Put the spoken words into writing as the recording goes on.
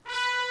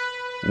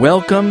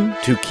Welcome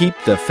to Keep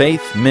the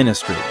Faith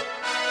Ministry.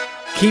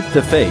 Keep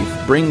the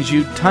Faith brings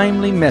you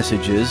timely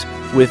messages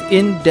with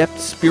in-depth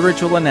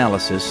spiritual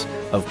analysis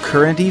of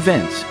current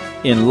events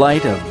in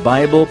light of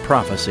Bible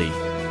prophecy,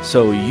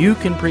 so you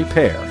can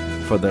prepare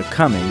for the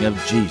coming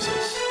of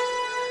Jesus.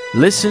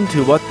 Listen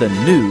to what the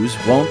news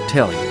won't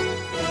tell you.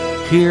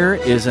 Here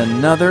is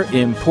another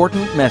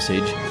important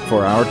message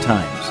for our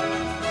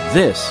times.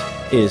 This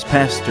is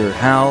Pastor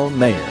Hal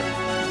Mayer.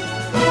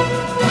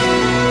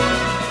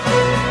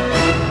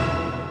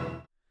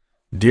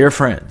 Dear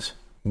friends,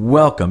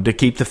 welcome to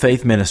Keep the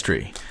Faith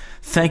Ministry.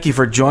 Thank you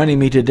for joining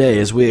me today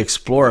as we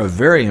explore a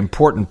very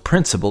important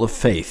principle of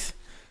faith.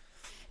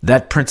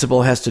 That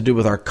principle has to do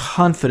with our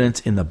confidence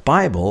in the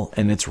Bible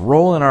and its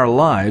role in our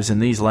lives in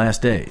these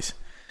last days.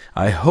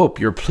 I hope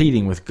you're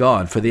pleading with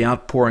God for the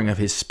outpouring of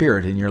His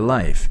Spirit in your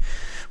life.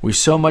 We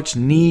so much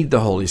need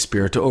the Holy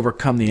Spirit to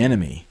overcome the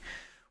enemy.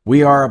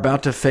 We are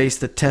about to face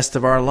the test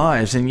of our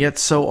lives, and yet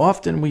so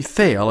often we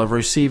fail of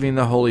receiving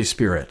the Holy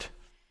Spirit.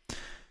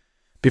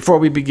 Before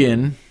we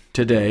begin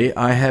today,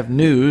 I have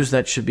news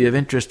that should be of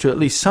interest to at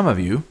least some of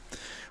you.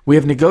 We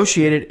have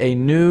negotiated a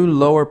new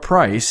lower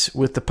price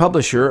with the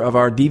publisher of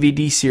our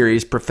DVD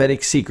series,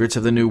 Prophetic Secrets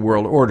of the New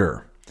World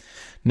Order.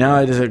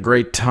 Now it is a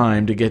great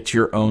time to get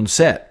your own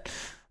set.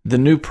 The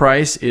new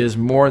price is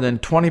more than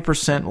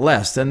 20%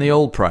 less than the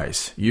old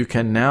price. You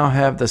can now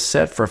have the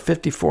set for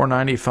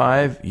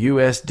 $54.95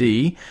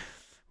 USD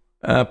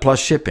plus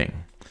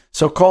shipping.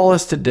 So call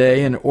us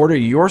today and order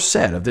your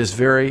set of this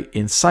very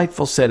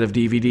insightful set of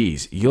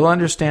DVDs. You'll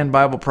understand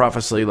Bible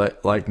prophecy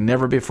like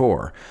never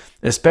before,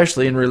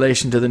 especially in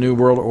relation to the New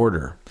World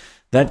Order.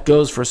 That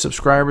goes for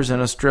subscribers in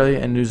Australia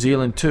and New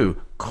Zealand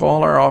too.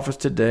 Call our office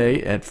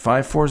today at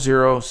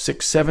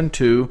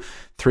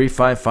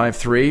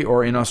 540-672-3553,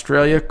 or in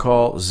Australia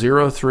call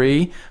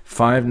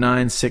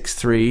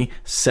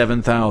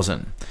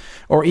 03-5963-7000,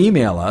 or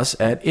email us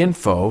at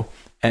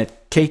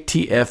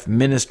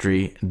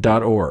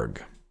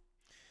info@ktfministry.org.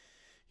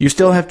 You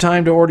still have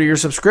time to order your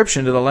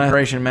subscription to the Last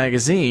Generation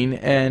magazine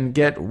and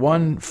get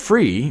one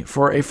free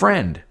for a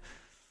friend.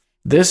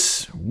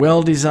 This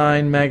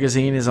well-designed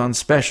magazine is on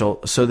special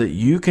so that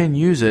you can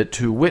use it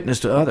to witness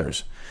to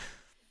others.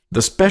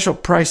 The special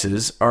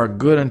prices are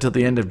good until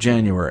the end of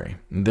January.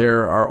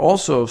 There are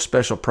also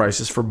special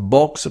prices for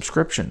bulk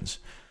subscriptions.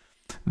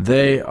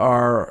 They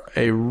are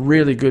a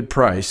really good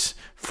price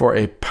for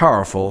a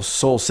powerful,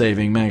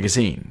 soul-saving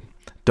magazine.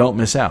 Don't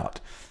miss out.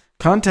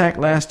 Contact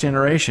Last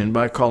Generation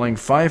by calling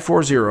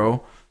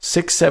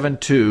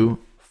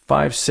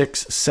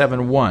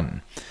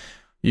 540-672-5671.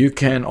 You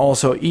can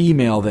also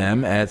email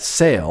them at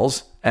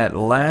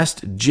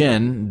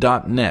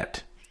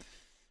sales@lastgen.net.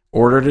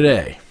 Order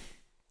today.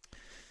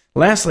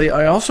 Lastly,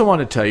 I also want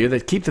to tell you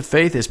that Keep the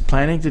Faith is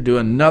planning to do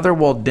another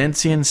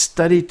Waldensian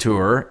study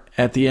tour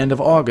at the end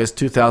of August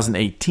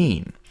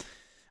 2018.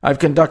 I've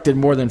conducted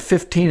more than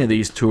 15 of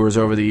these tours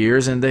over the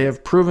years, and they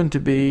have proven to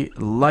be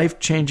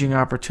life-changing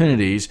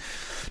opportunities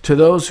to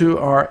those who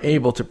are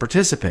able to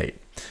participate.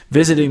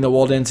 Visiting the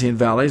Waldensian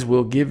valleys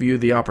will give you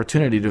the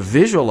opportunity to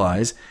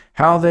visualize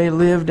how they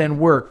lived and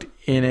worked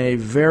in a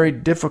very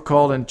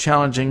difficult and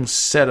challenging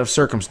set of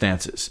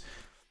circumstances.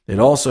 It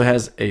also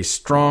has a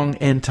strong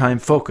end-time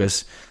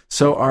focus,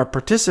 so our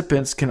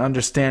participants can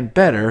understand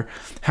better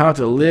how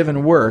to live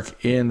and work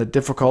in the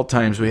difficult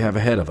times we have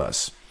ahead of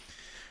us.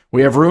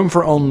 We have room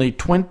for only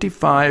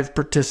 25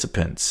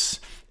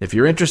 participants. If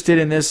you're interested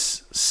in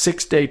this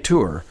 6-day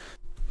tour,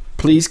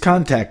 please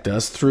contact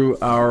us through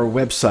our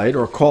website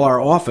or call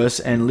our office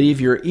and leave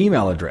your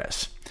email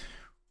address.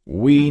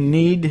 We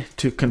need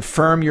to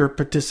confirm your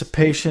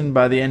participation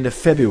by the end of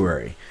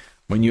February.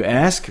 When you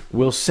ask,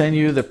 we'll send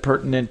you the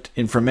pertinent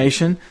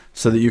information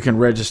so that you can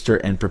register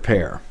and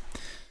prepare.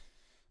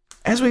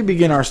 As we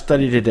begin our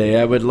study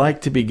today, I would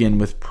like to begin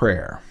with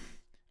prayer.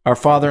 Our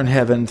Father in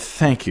heaven,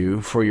 thank you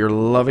for your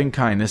loving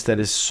kindness that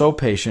is so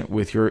patient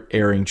with your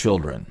erring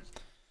children.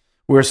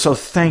 We're so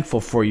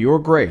thankful for your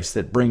grace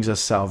that brings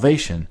us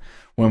salvation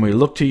when we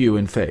look to you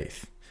in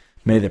faith.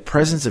 May the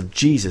presence of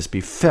Jesus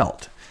be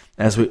felt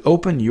as we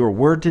open your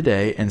word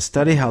today and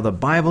study how the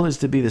Bible is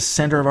to be the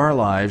center of our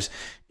lives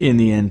in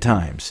the end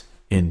times.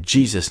 In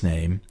Jesus'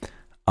 name,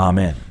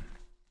 amen.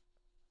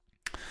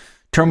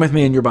 Turn with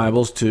me in your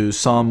Bibles to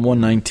Psalm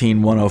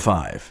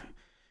 119:105.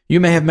 You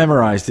may have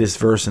memorized this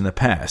verse in the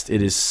past.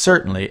 It is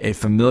certainly a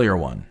familiar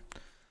one.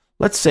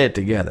 Let's say it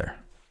together.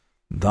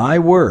 Thy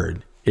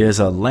word is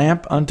a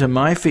lamp unto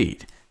my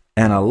feet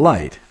and a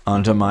light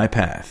unto my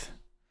path.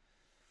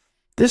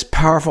 This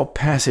powerful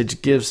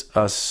passage gives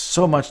us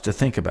so much to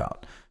think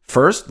about.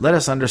 First, let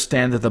us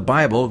understand that the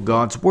Bible,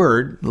 God's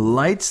Word,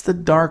 lights the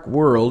dark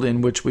world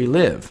in which we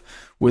live.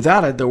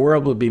 Without it, the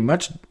world would be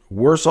much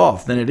worse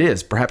off than it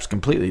is, perhaps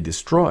completely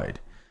destroyed.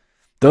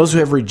 Those who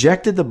have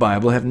rejected the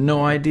Bible have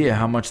no idea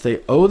how much they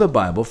owe the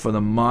Bible for the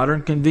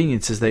modern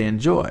conveniences they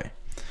enjoy.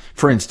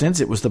 For instance,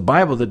 it was the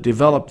Bible that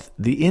developed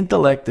the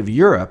intellect of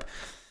Europe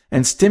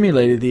and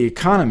stimulated the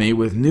economy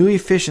with new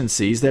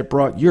efficiencies that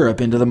brought Europe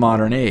into the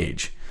modern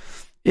age.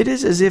 It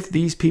is as if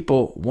these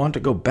people want to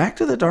go back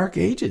to the Dark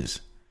Ages.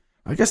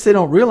 I guess they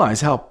don't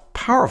realize how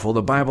powerful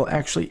the Bible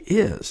actually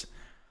is.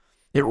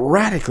 It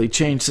radically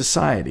changed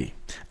society,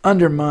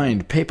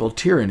 undermined papal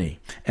tyranny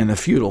and the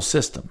feudal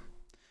system.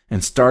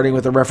 And starting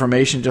with the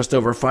Reformation just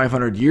over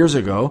 500 years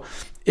ago,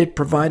 it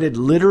provided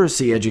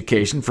literacy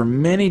education for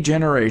many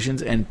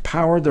generations and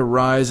powered the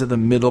rise of the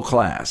middle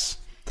class.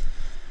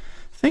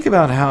 Think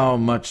about how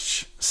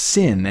much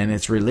sin and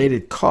its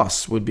related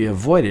costs would be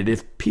avoided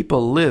if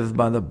people lived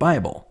by the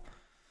Bible.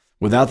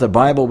 Without the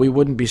Bible, we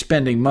wouldn't be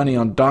spending money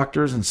on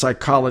doctors and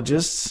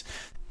psychologists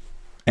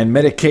and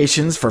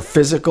medications for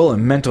physical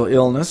and mental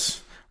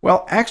illness.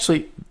 Well,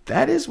 actually,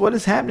 that is what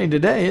is happening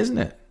today, isn't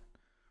it?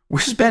 We're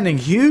spending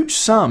huge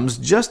sums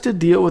just to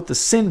deal with the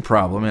sin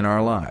problem in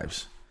our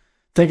lives.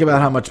 Think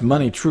about how much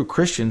money true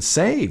Christians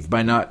save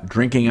by not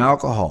drinking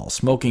alcohol,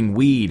 smoking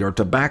weed, or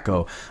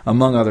tobacco,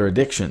 among other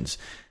addictions.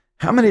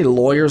 How many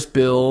lawyers'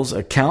 bills,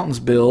 accountants'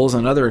 bills,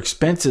 and other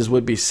expenses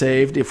would be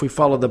saved if we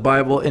followed the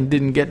Bible and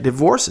didn't get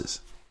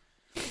divorces?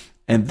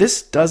 And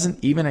this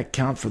doesn't even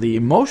account for the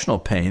emotional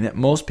pain that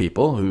most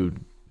people who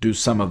do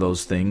some of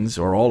those things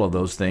or all of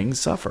those things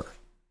suffer.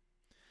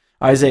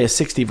 Isaiah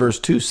 60 verse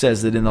 2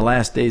 says that in the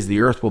last days the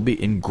earth will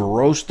be in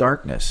gross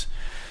darkness.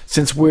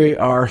 Since we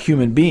are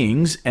human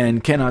beings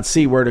and cannot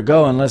see where to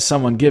go unless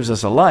someone gives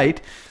us a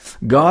light,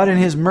 God in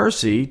His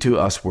mercy to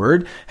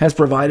usward has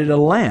provided a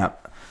lamp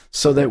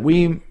so that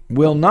we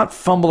will not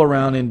fumble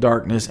around in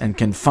darkness and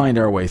can find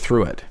our way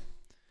through it.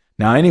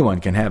 Now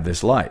anyone can have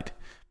this light.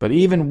 But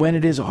even when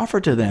it is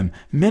offered to them,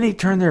 many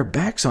turn their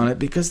backs on it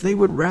because they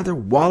would rather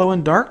wallow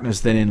in darkness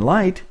than in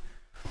light.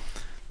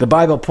 The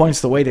Bible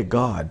points the way to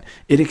God.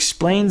 It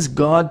explains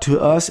God to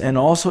us, and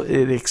also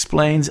it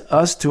explains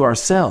us to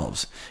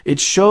ourselves.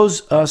 It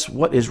shows us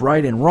what is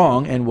right and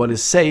wrong, and what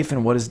is safe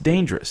and what is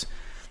dangerous.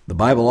 The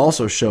Bible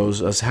also shows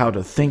us how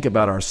to think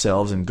about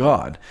ourselves and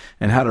God,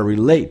 and how to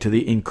relate to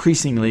the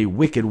increasingly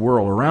wicked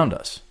world around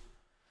us.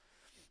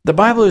 The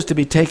Bible is to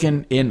be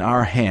taken in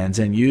our hands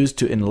and used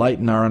to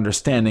enlighten our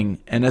understanding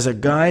and as a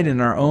guide in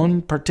our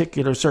own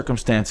particular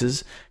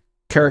circumstances,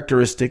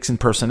 characteristics, and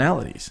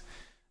personalities.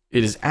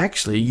 It is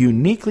actually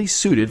uniquely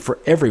suited for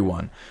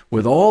everyone,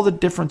 with all the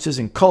differences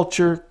in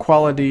culture,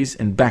 qualities,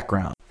 and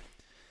background.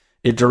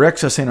 It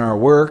directs us in our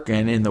work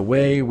and in the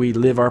way we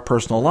live our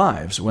personal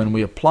lives when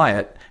we apply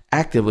it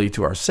actively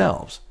to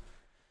ourselves.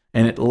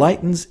 And it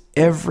lightens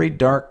every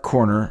dark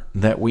corner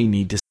that we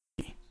need to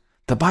see.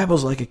 The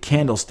Bible's like a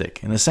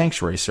candlestick in a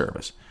sanctuary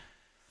service.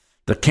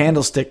 The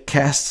candlestick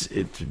casts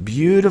its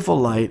beautiful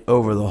light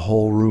over the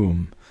whole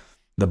room.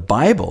 The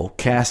Bible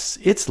casts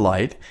its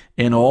light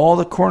in all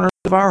the corners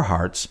of our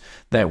hearts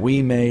that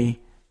we may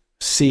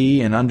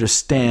see and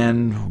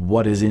understand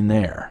what is in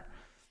there.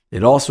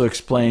 It also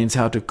explains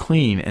how to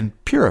clean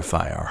and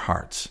purify our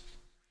hearts.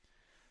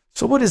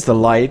 So what is the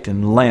light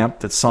and lamp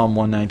that Psalm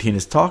 119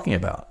 is talking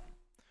about?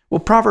 Well,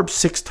 Proverbs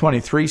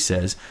 6:23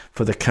 says,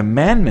 "For the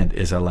commandment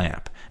is a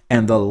lamp,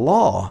 and the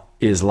law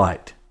is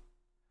light."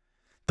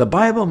 The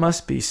Bible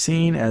must be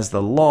seen as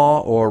the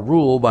law or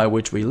rule by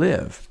which we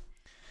live.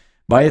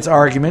 By its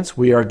arguments,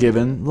 we are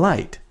given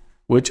light,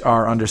 which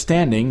our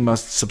understanding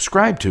must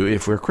subscribe to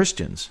if we're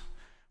Christians.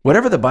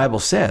 Whatever the Bible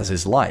says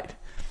is light.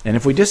 And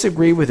if we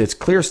disagree with its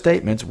clear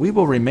statements, we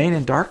will remain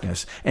in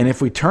darkness. And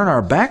if we turn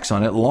our backs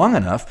on it long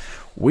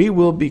enough, we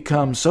will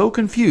become so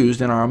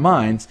confused in our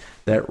minds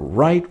that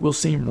right will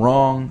seem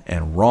wrong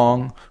and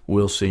wrong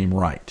will seem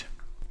right.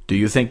 Do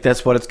you think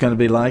that's what it's going to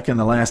be like in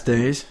the last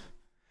days?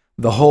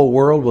 The whole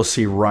world will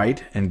see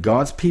right, and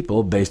God's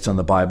people, based on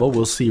the Bible,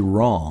 will see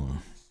wrong.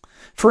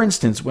 For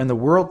instance, when the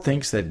world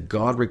thinks that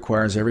God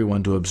requires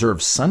everyone to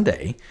observe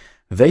Sunday,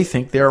 they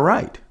think they're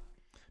right.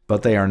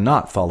 But they are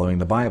not following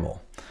the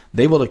Bible.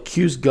 They will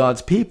accuse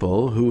God's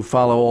people who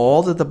follow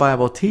all that the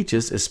Bible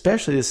teaches,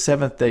 especially the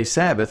seventh-day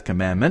Sabbath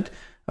commandment,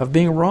 of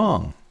being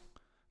wrong.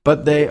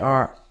 But they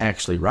are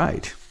actually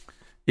right.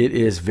 It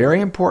is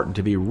very important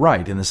to be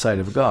right in the sight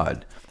of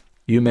God.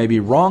 You may be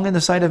wrong in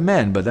the sight of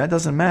men, but that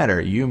doesn't matter.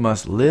 You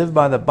must live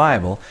by the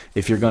Bible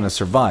if you're going to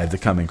survive the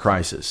coming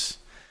crisis.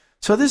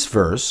 So this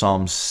verse,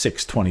 Psalm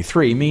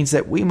 6:23, means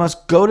that we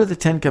must go to the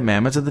Ten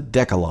Commandments of the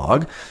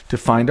Decalogue to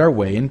find our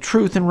way in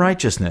truth and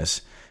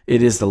righteousness.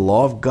 It is the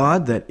law of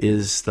God that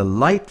is the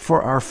light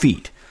for our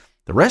feet.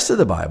 The rest of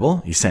the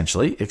Bible,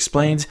 essentially,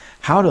 explains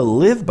how to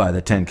live by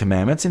the Ten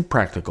Commandments in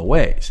practical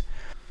ways.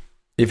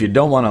 If you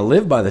don't want to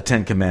live by the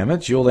Ten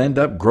Commandments, you'll end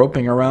up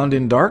groping around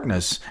in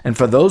darkness. And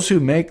for those who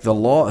make the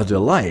law a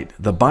delight,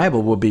 the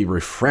Bible will be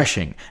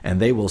refreshing, and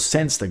they will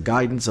sense the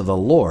guidance of the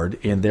Lord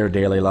in their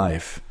daily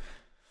life.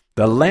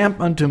 The lamp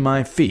unto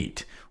my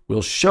feet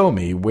will show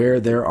me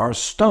where there are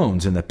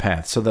stones in the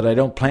path, so that I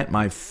don't plant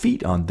my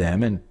feet on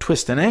them and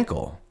twist an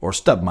ankle or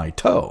stub my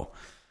toe.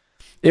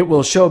 It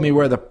will show me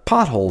where the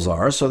potholes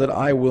are, so that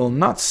I will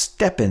not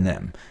step in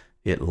them.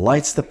 It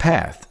lights the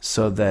path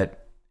so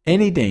that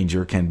any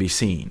danger can be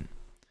seen.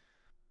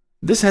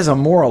 This has a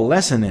moral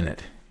lesson in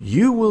it.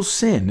 You will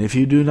sin if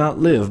you do not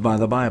live by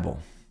the Bible.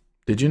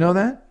 Did you know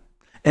that?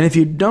 And if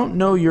you don't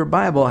know your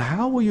Bible,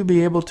 how will you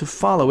be able to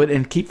follow it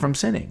and keep from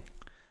sinning?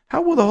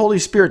 How will the Holy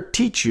Spirit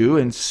teach you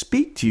and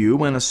speak to you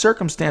when a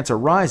circumstance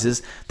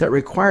arises that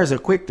requires a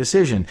quick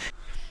decision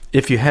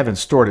if you haven't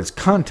stored its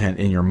content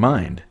in your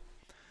mind?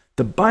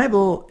 The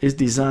Bible is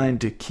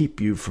designed to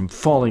keep you from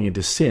falling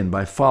into sin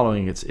by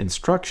following its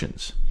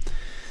instructions.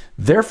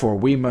 Therefore,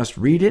 we must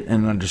read it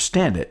and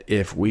understand it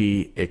if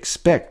we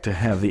expect to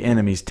have the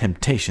enemy's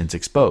temptations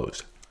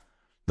exposed.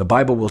 The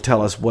Bible will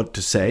tell us what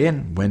to say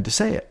and when to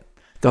say it.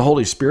 The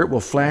Holy Spirit will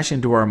flash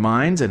into our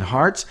minds and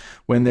hearts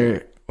when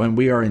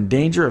we are in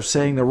danger of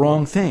saying the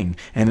wrong thing,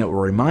 and it will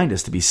remind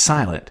us to be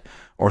silent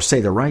or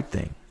say the right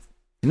thing.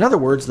 In other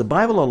words, the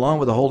Bible, along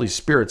with the Holy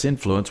Spirit's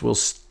influence, will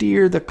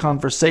steer the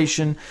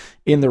conversation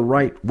in the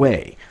right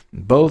way,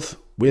 both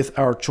with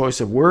our choice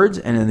of words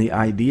and in the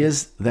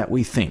ideas that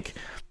we think.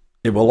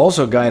 It will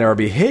also guide our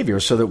behavior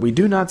so that we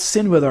do not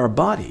sin with our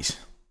bodies.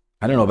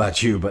 I don't know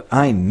about you, but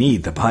I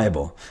need the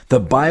Bible. The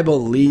Bible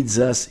leads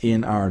us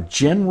in our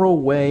general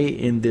way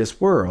in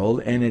this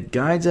world, and it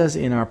guides us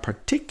in our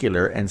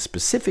particular and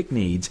specific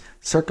needs,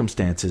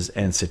 circumstances,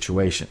 and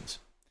situations.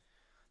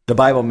 The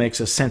Bible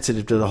makes us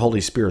sensitive to the Holy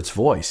Spirit's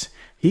voice.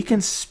 He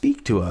can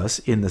speak to us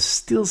in the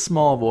still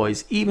small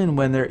voice even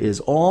when there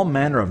is all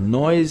manner of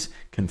noise,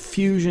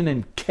 confusion,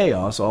 and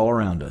chaos all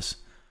around us.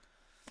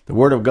 The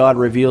Word of God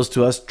reveals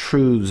to us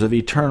truths of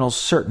eternal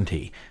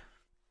certainty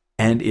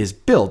and is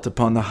built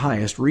upon the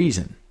highest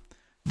reason.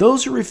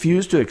 Those who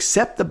refuse to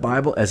accept the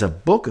Bible as a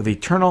book of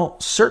eternal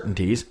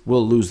certainties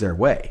will lose their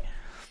way.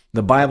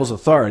 The Bible's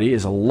authority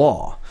is a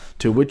law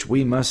to which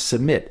we must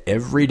submit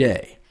every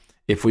day.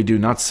 If we do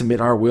not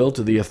submit our will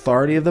to the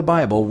authority of the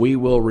Bible, we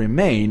will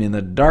remain in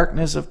the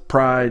darkness of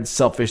pride,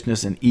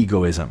 selfishness, and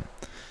egoism.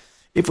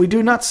 If we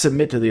do not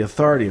submit to the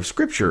authority of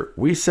Scripture,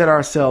 we set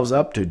ourselves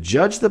up to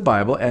judge the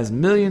Bible as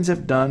millions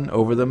have done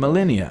over the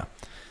millennia.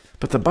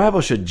 But the Bible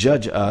should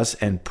judge us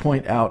and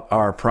point out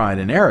our pride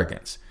and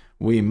arrogance.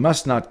 We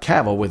must not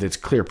cavil with its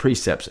clear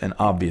precepts and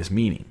obvious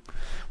meaning.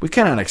 We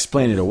cannot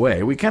explain it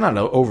away, we cannot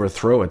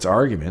overthrow its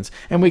arguments,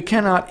 and we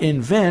cannot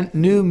invent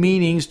new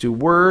meanings to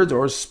words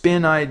or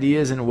spin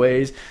ideas in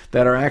ways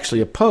that are actually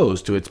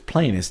opposed to its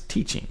plainest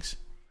teachings.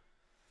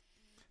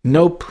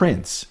 No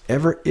prince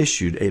ever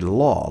issued a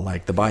law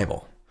like the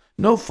Bible.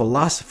 No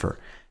philosopher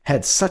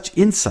had such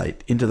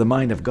insight into the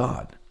mind of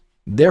God.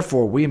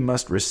 Therefore, we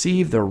must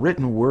receive the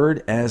written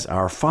word as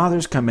our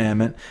Father's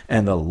commandment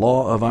and the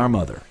law of our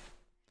mother.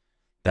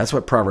 That's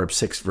what Proverbs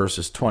 6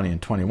 verses 20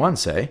 and 21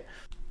 say.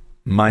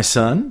 My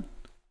son,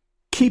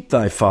 keep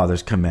thy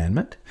father's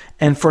commandment,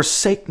 and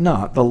forsake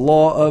not the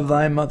law of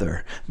thy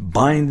mother.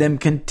 Bind them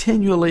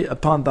continually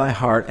upon thy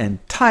heart,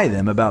 and tie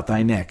them about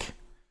thy neck.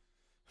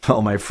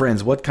 Oh, my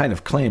friends, what kind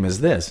of claim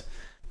is this?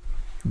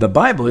 The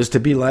Bible is to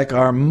be like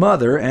our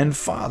mother and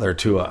father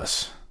to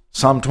us.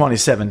 Psalm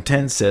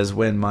 27:10 says,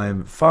 when my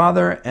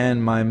father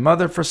and my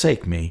mother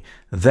forsake me,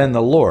 then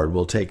the Lord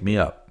will take me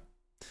up.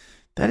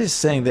 That is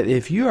saying that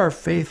if you are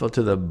faithful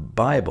to the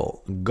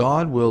Bible,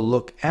 God will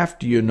look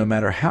after you no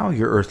matter how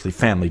your earthly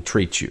family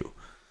treats you.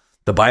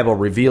 The Bible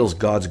reveals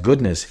God's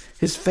goodness,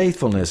 His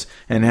faithfulness,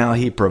 and how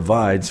He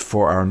provides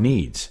for our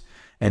needs.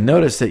 And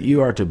notice that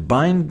you are to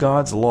bind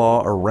God's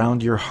law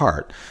around your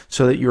heart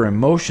so that your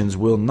emotions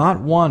will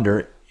not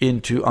wander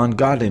into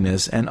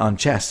ungodliness and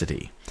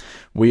unchastity.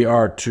 We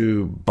are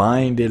to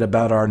bind it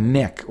about our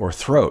neck or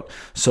throat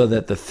so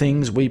that the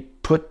things we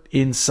put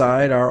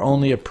inside are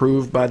only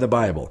approved by the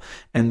Bible,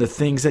 and the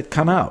things that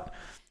come out,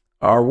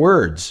 our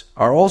words,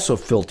 are also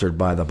filtered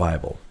by the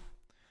Bible.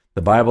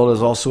 The Bible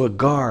is also a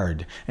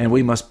guard, and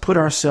we must put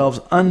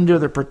ourselves under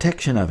the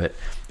protection of it.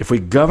 If we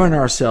govern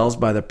ourselves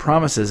by the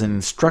promises and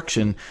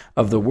instruction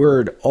of the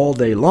Word all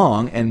day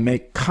long and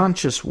make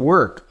conscious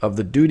work of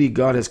the duty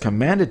God has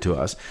commanded to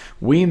us,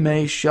 we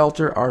may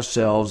shelter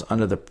ourselves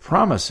under the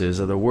promises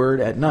of the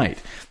Word at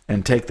night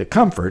and take the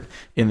comfort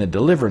in the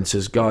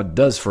deliverances God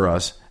does for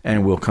us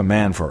and will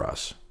command for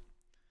us.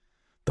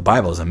 The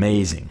Bible is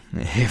amazing.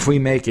 If we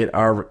make it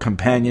our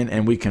companion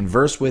and we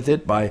converse with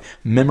it by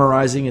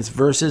memorizing its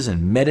verses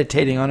and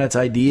meditating on its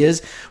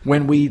ideas,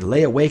 when we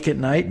lay awake at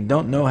night and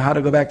don't know how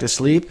to go back to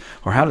sleep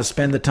or how to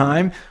spend the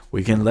time,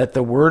 we can let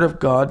the Word of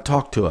God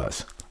talk to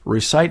us.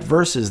 Recite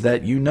verses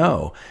that you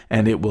know,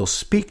 and it will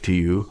speak to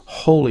you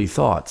holy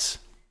thoughts.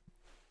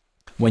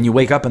 When you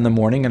wake up in the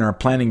morning and are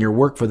planning your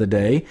work for the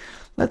day,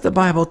 let the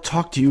Bible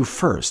talk to you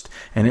first,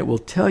 and it will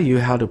tell you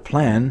how to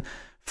plan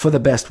for the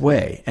best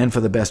way and for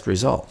the best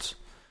results.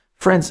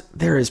 Friends,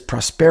 there is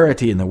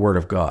prosperity in the Word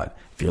of God.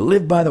 If you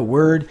live by the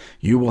Word,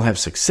 you will have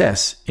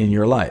success in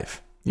your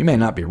life. You may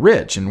not be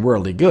rich in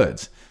worldly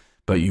goods,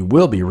 but you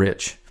will be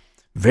rich,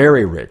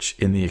 very rich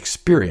in the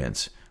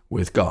experience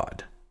with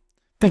God.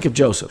 Think of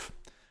Joseph.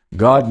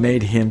 God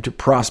made him to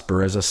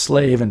prosper as a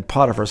slave in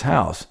Potiphar's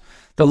house.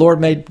 The Lord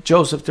made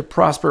Joseph to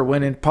prosper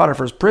when in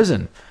Potiphar's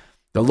prison.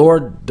 The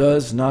Lord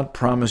does not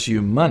promise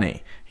you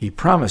money. He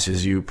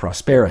promises you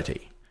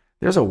prosperity.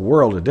 There's a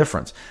world of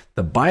difference.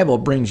 The Bible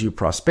brings you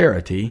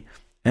prosperity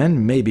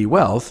and maybe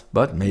wealth,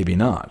 but maybe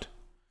not.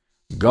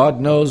 God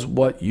knows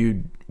what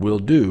you will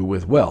do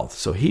with wealth,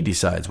 so He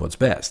decides what's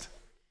best.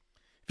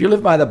 If you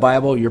live by the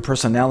Bible, your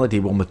personality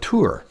will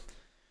mature.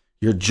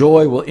 Your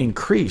joy will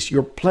increase.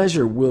 Your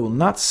pleasure will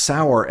not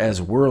sour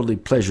as worldly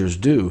pleasures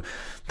do.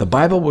 The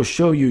Bible will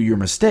show you your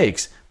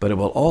mistakes, but it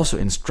will also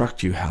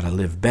instruct you how to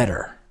live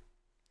better.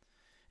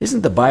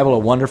 Isn't the Bible a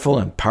wonderful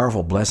and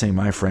powerful blessing,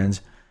 my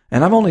friends?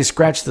 And I've only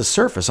scratched the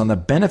surface on the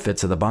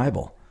benefits of the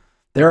Bible.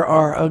 There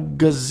are a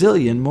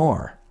gazillion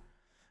more.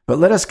 But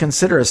let us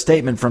consider a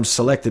statement from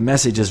Selected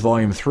Messages,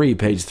 Volume 3,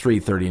 page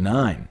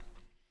 339.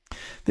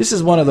 This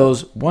is one of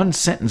those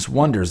one-sentence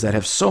wonders that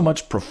have so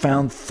much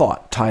profound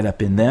thought tied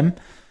up in them.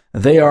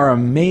 They are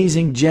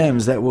amazing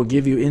gems that will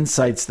give you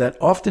insights that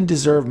often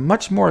deserve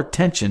much more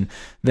attention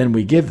than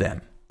we give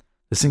them.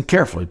 Listen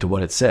carefully to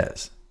what it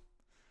says.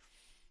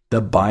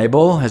 The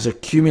Bible has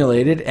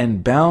accumulated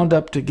and bound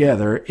up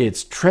together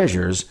its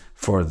treasures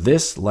for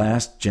this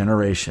last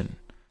generation.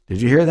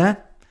 Did you hear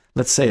that?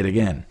 Let's say it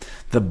again.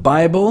 The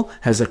Bible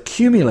has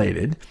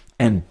accumulated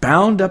and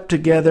bound up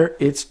together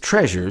its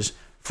treasures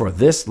for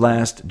this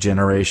last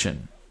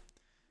generation.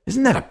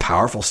 Isn't that a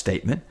powerful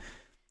statement?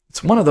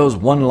 It's one of those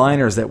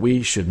one-liners that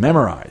we should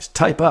memorize,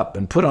 type up,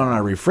 and put on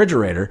our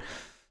refrigerator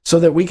so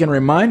that we can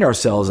remind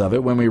ourselves of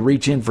it when we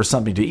reach in for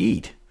something to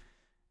eat.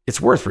 It's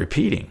worth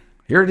repeating.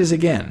 Here it is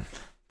again.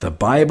 The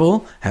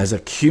Bible has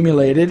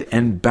accumulated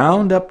and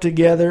bound up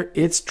together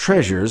its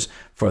treasures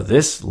for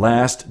this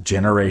last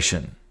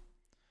generation.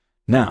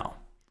 Now,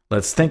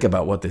 let's think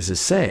about what this is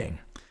saying.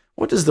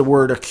 What does the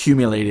word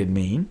accumulated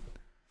mean?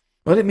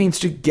 Well, it means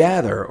to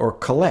gather or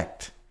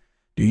collect.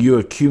 Do you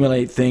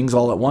accumulate things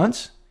all at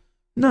once?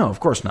 No,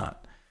 of course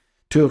not.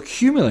 To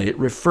accumulate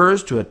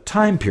refers to a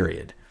time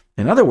period.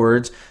 In other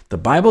words, the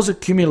Bible's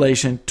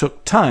accumulation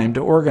took time to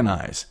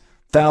organize.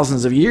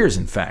 Thousands of years,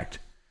 in fact.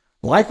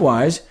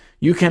 Likewise,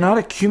 you cannot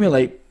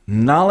accumulate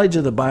knowledge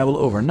of the Bible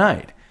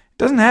overnight. It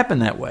doesn't happen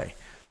that way.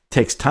 It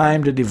takes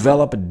time to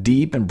develop a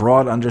deep and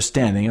broad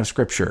understanding of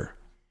Scripture.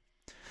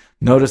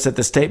 Notice that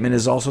the statement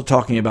is also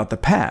talking about the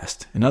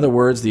past. In other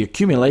words, the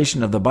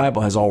accumulation of the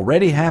Bible has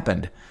already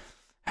happened.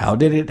 How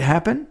did it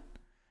happen?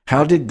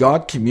 How did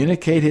God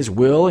communicate His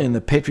will in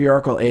the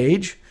patriarchal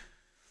age?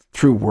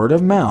 Through word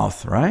of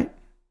mouth, right?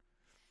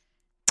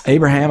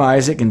 Abraham,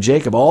 Isaac, and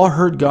Jacob all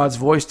heard God's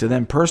voice to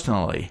them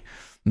personally.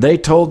 They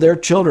told their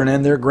children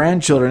and their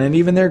grandchildren and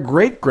even their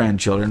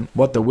great-grandchildren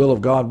what the will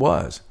of God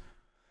was.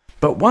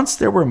 But once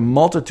there were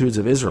multitudes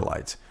of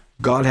Israelites,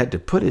 God had to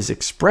put His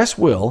express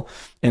will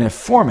in a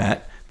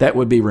format that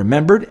would be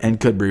remembered and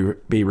could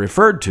be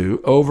referred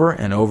to over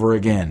and over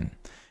again.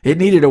 It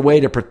needed a way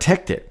to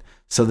protect it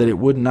so that it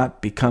would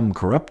not become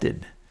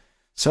corrupted.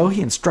 So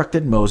He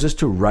instructed Moses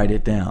to write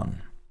it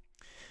down.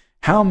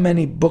 How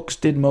many books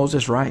did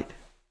Moses write?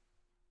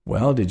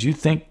 Well, did you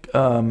think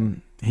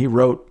he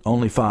wrote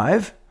only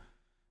 5?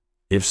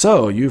 If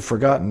so, you've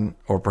forgotten,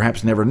 or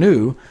perhaps never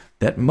knew,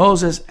 that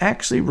Moses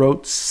actually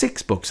wrote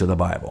 6 books of the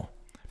Bible.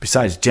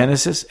 Besides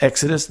Genesis,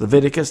 Exodus,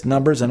 Leviticus,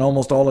 Numbers, and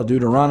almost all of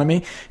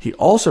Deuteronomy, he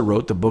also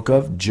wrote the book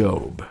of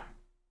Job.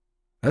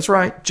 That's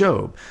right,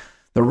 Job.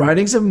 The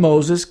writings of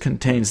Moses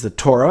contains the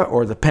Torah,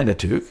 or the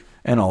Pentateuch,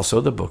 and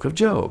also the book of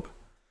Job.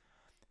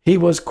 He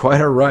was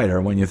quite a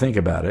writer when you think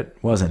about it,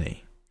 wasn't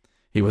he?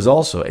 He was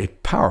also a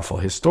powerful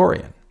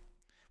historian.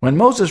 When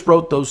Moses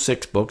wrote those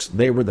 6 books,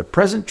 they were the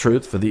present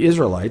truth for the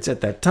Israelites at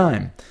that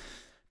time.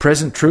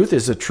 Present truth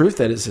is a truth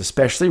that is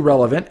especially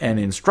relevant and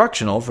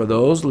instructional for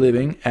those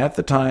living at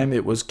the time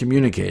it was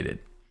communicated.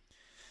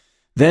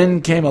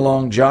 Then came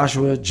along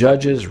Joshua,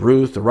 Judges,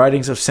 Ruth, the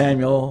writings of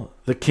Samuel,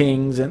 the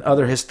Kings, and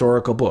other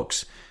historical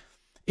books.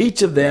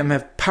 Each of them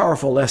have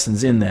powerful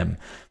lessons in them.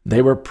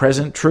 They were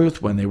present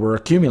truth when they were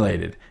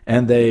accumulated,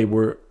 and they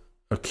were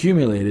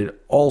accumulated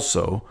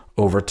also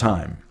over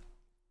time.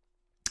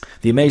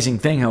 The amazing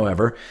thing,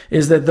 however,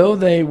 is that though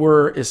they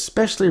were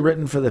especially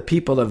written for the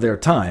people of their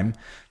time,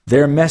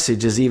 their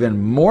message is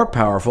even more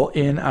powerful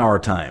in our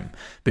time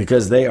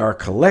because they are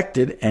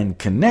collected and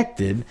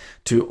connected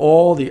to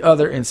all the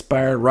other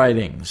inspired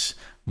writings.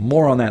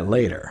 More on that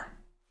later.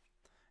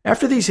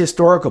 After these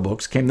historical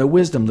books came the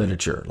wisdom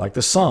literature, like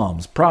the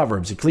Psalms,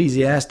 Proverbs,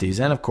 Ecclesiastes,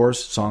 and of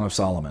course, Song of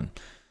Solomon.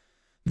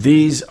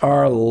 These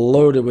are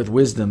loaded with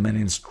wisdom and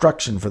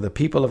instruction for the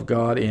people of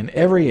God in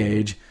every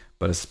age,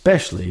 but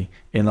especially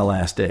in the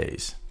last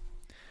days.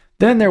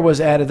 Then there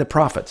was added the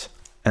prophets,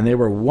 and they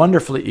were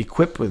wonderfully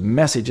equipped with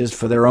messages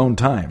for their own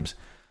times,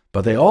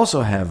 but they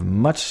also have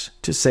much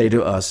to say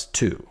to us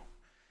too.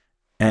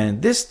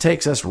 And this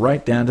takes us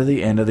right down to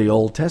the end of the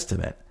Old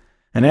Testament.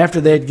 And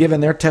after they had given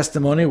their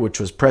testimony, which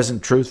was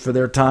present truth for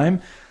their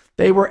time,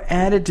 they were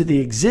added to the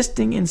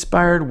existing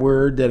inspired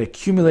word that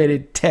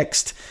accumulated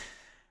text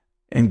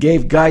and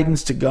gave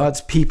guidance to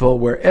God's people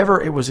wherever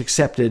it was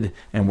accepted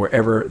and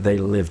wherever they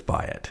lived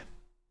by it.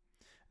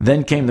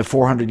 Then came the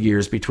 400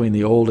 years between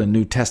the Old and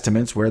New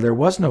Testaments where there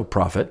was no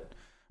prophet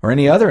or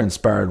any other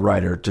inspired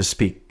writer to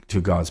speak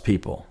to God's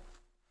people.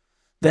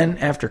 Then,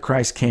 after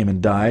Christ came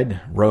and died,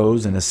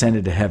 rose, and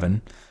ascended to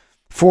heaven,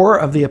 4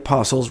 of the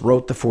apostles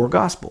wrote the 4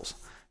 Gospels.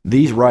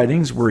 These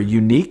writings were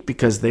unique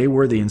because they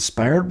were the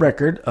inspired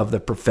record of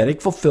the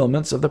prophetic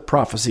fulfillments of the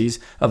prophecies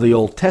of the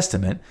Old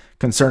Testament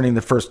concerning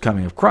the first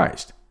coming of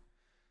Christ.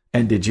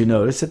 And did you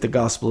notice that the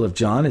Gospel of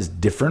John is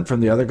different from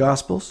the other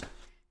Gospels?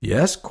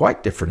 Yes,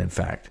 quite different, in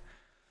fact.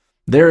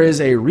 There is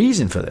a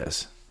reason for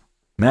this.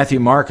 Matthew,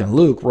 Mark, and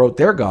Luke wrote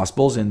their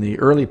Gospels in the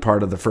early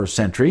part of the first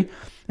century,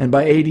 and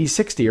by AD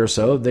 60 or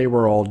so, they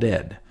were all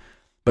dead.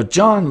 But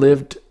John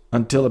lived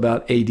until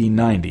about AD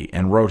 90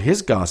 and wrote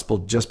his Gospel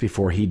just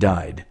before he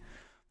died.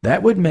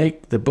 That would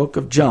make the book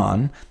of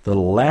John the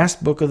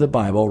last book of the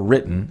Bible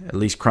written, at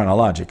least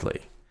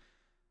chronologically.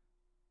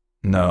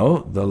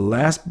 No, the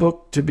last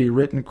book to be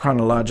written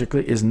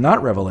chronologically is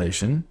not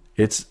Revelation.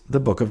 It's the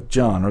book of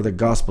John, or the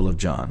Gospel of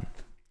John.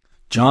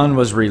 John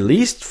was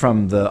released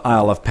from the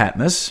Isle of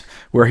Patmos,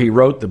 where he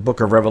wrote the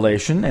book of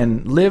Revelation,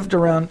 and lived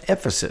around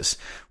Ephesus,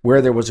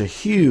 where there was a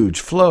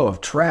huge flow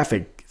of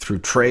traffic through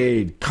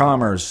trade,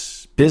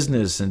 commerce,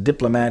 business, and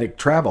diplomatic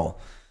travel.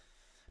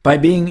 By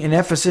being in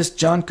Ephesus,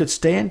 John could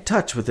stay in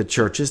touch with the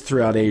churches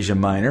throughout Asia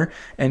Minor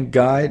and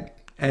guide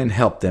and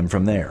help them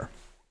from there.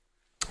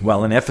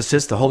 While in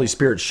Ephesus, the Holy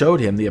Spirit showed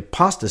him the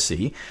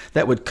apostasy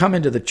that would come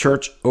into the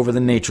church over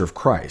the nature of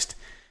Christ.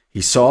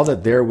 He saw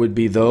that there would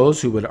be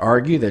those who would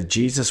argue that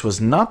Jesus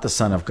was not the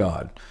Son of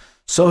God.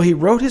 So he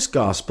wrote his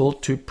gospel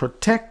to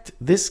protect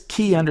this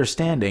key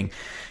understanding,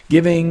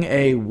 giving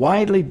a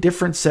widely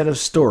different set of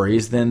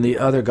stories than the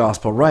other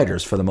gospel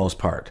writers for the most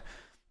part.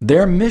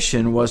 Their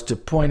mission was to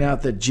point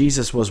out that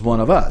Jesus was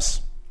one of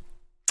us.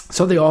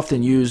 So they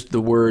often used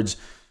the words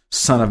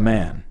Son of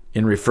Man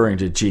in referring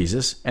to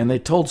Jesus, and they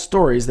told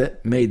stories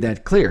that made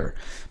that clear.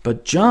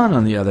 But John,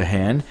 on the other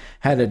hand,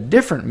 had a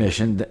different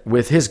mission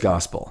with his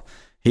gospel.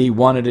 He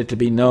wanted it to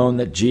be known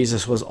that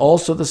Jesus was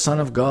also the Son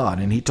of God,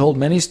 and he told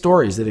many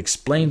stories that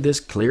explained this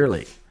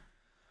clearly.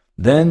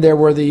 Then there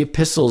were the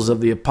epistles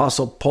of the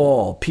Apostle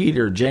Paul,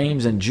 Peter,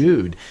 James, and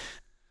Jude.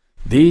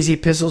 These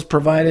epistles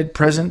provided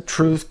present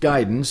truth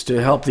guidance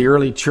to help the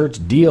early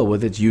church deal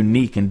with its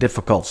unique and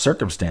difficult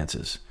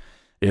circumstances.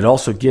 It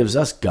also gives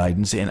us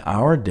guidance in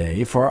our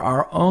day for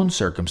our own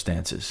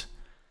circumstances.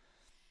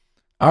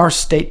 Our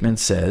statement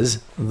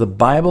says, the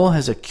Bible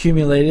has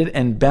accumulated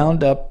and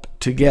bound up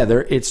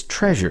together its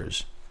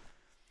treasures.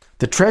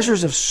 The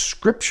treasures of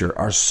Scripture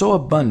are so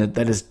abundant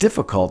that it's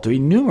difficult to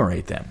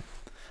enumerate them.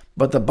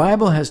 But the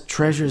Bible has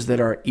treasures that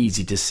are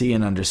easy to see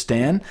and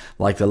understand,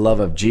 like the love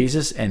of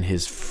Jesus and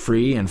his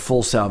free and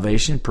full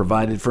salvation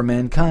provided for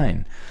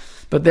mankind.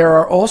 But there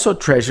are also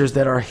treasures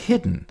that are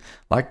hidden,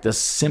 like the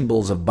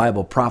symbols of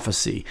Bible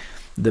prophecy,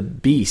 the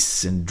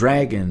beasts and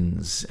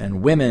dragons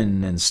and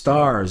women and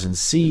stars and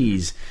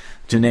seas,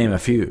 to name a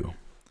few.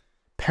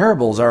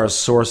 Parables are a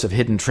source of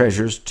hidden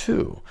treasures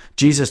too.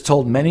 Jesus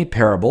told many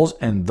parables,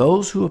 and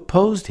those who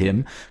opposed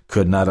him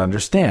could not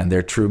understand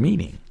their true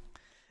meaning.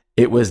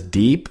 It was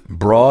deep,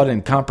 broad,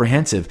 and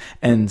comprehensive,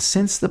 and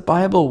since the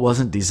Bible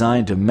wasn't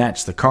designed to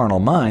match the carnal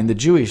mind, the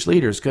Jewish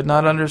leaders could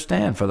not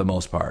understand for the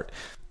most part.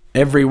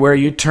 Everywhere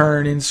you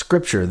turn in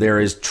Scripture, there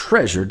is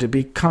treasure to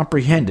be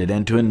comprehended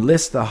and to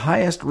enlist the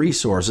highest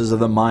resources of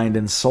the mind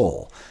and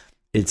soul.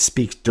 It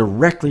speaks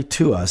directly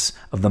to us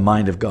of the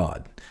mind of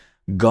God.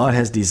 God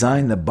has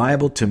designed the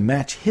Bible to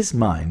match his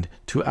mind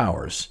to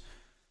ours.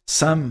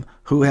 Some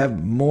who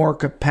have more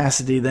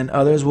capacity than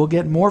others will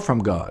get more from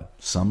God,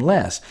 some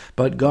less,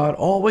 but God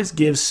always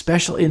gives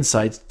special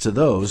insights to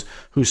those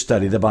who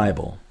study the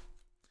Bible.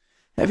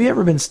 Have you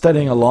ever been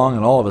studying along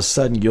and all of a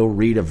sudden you'll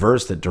read a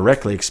verse that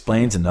directly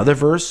explains another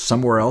verse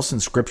somewhere else in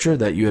Scripture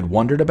that you had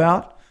wondered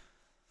about?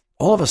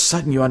 All of a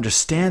sudden you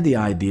understand the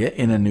idea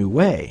in a new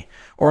way,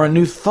 or a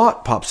new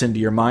thought pops into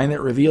your mind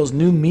that reveals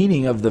new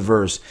meaning of the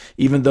verse,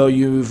 even though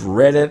you've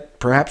read it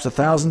perhaps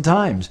 1,000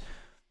 times.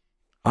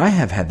 I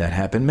have had that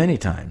happen many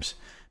times.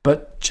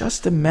 But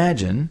just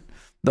imagine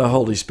the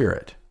Holy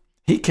Spirit.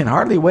 He can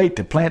hardly wait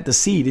to plant the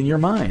seed in your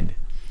mind.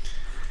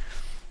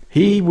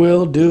 He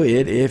will do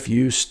it if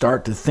you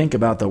start to think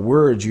about the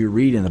words you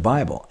read in the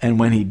Bible. And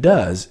when he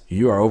does,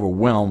 you are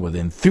overwhelmed with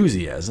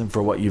enthusiasm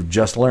for what you've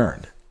just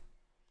learned.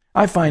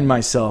 I find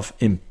myself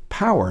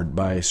empowered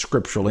by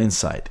scriptural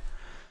insight.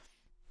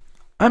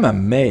 I'm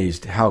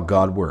amazed how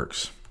God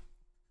works.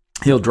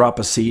 He'll drop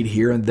a seed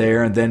here and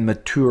there and then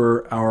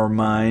mature our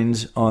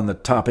minds on the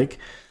topic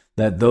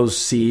that those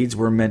seeds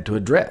were meant to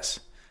address.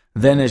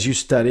 Then as you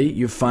study,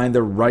 you find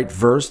the right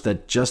verse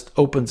that just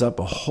opens up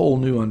a whole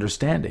new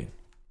understanding.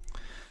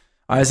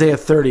 Isaiah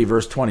 30,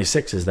 verse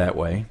 26 is that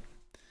way.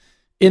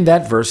 In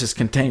that verse is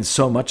contained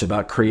so much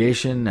about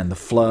creation and the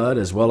flood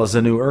as well as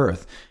the new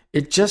earth.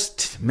 It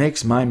just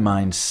makes my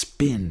mind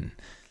spin.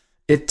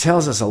 It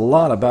tells us a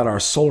lot about our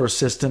solar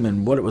system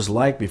and what it was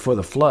like before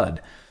the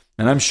flood.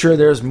 And I'm sure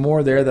there's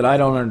more there that I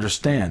don't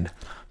understand,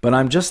 but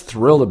I'm just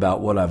thrilled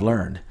about what I've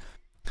learned.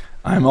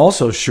 I'm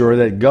also sure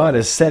that God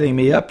is setting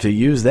me up to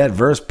use that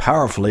verse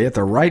powerfully at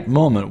the right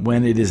moment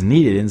when it is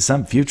needed in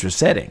some future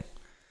setting.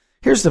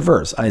 Here's the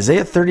verse,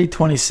 Isaiah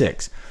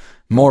 30:26.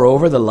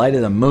 Moreover, the light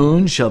of the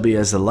moon shall be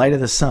as the light of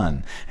the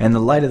sun, and the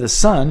light of the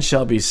sun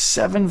shall be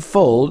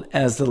sevenfold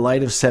as the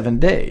light of 7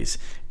 days,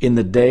 in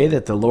the day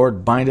that the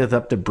Lord bindeth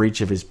up the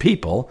breach of his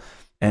people,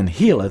 and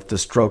healeth the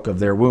stroke of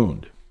their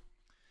wound.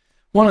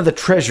 One of the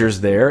treasures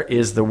there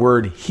is the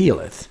word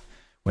healeth.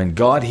 When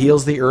God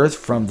heals the earth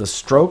from the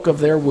stroke of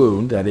their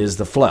wound, that is,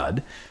 the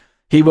flood,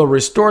 he will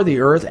restore the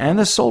earth and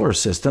the solar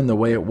system the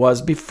way it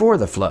was before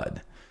the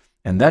flood.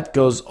 And that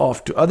goes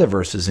off to other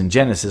verses in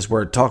Genesis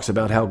where it talks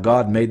about how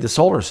God made the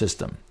solar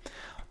system.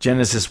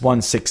 Genesis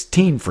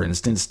 1:16, for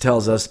instance,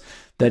 tells us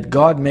that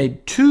God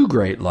made two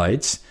great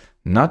lights,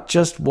 not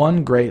just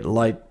one great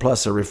light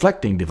plus a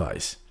reflecting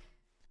device.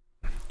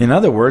 In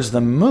other words,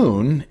 the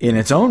moon, in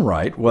its own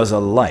right, was a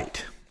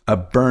light, a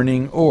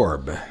burning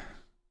orb.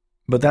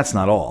 But that's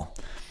not all.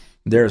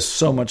 There's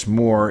so much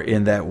more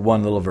in that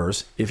one little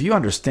verse. If you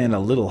understand a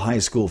little high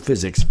school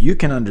physics, you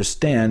can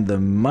understand the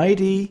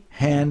mighty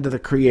hand of the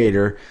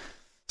Creator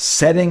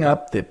setting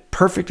up the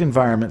perfect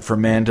environment for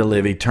man to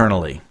live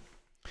eternally.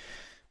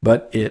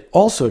 But it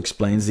also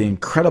explains the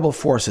incredible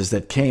forces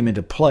that came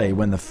into play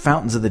when the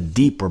fountains of the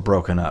deep were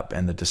broken up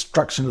and the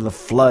destruction of the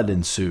flood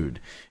ensued.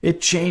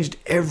 It changed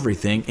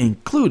everything,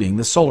 including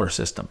the solar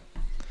system.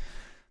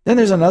 Then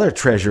there's another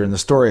treasure in the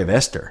story of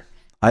Esther.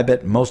 I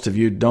bet most of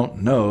you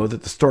don't know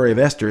that the story of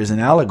Esther is an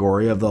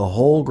allegory of the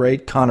whole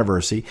great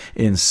controversy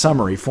in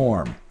summary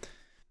form.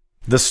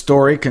 The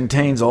story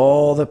contains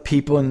all the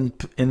people in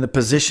the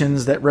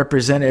positions that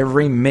represent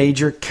every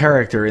major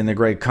character in the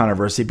great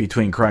controversy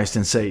between Christ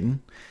and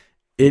Satan.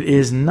 It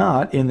is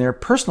not in their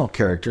personal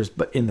characters,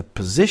 but in the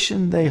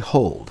position they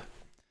hold.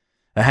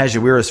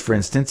 Ahasuerus, for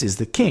instance, is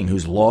the king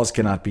whose laws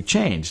cannot be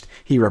changed.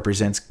 He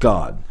represents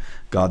God,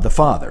 God the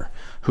Father,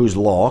 whose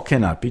law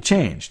cannot be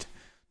changed.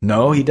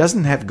 No, he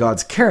doesn't have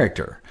God's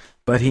character,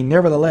 but he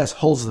nevertheless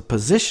holds the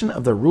position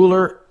of the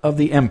ruler of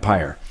the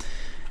empire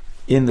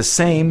in the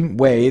same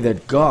way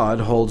that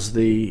God holds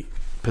the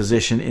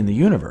position in the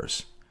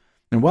universe.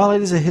 And while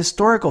it is a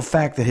historical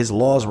fact that his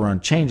laws were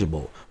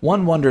unchangeable,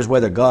 one wonders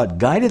whether God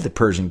guided the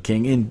Persian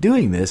king in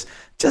doing this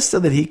just so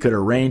that he could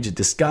arrange a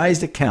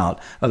disguised account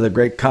of the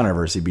great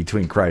controversy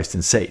between Christ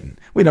and Satan.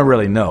 We don't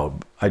really know.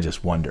 I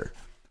just wonder.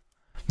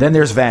 Then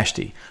there's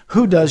Vashti.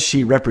 Who does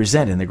she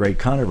represent in the great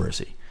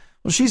controversy?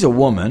 Well, she's a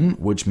woman,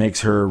 which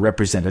makes her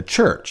represent a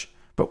church.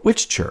 But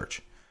which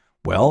church?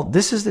 Well,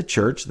 this is the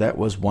church that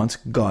was once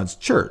God's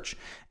church,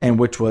 and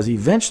which was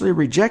eventually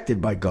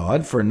rejected by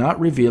God for not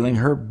revealing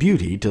her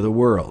beauty to the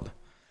world.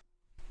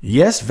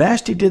 Yes,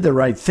 Vashti did the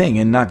right thing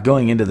in not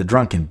going into the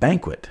drunken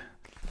banquet.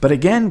 But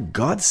again,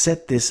 God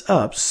set this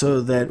up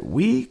so that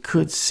we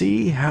could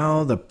see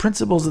how the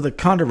principles of the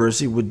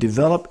controversy would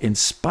develop in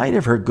spite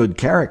of her good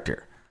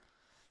character.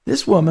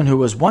 This woman who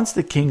was once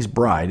the king's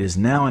bride is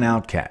now an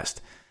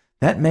outcast.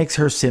 That makes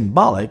her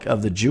symbolic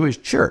of the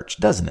Jewish church,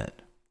 doesn't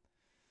it?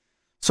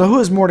 So who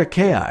is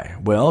Mordecai?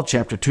 Well,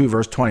 chapter 2,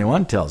 verse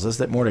 21 tells us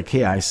that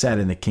Mordecai sat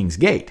in the king's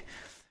gate.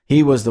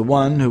 He was the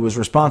one who was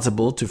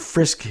responsible to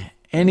frisk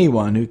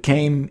anyone who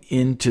came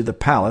into the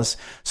palace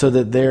so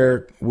that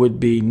there would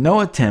be no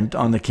attempt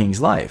on the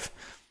king's life.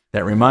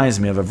 That reminds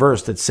me of a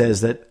verse that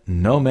says that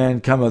no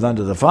man cometh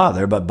unto the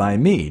Father but by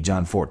me,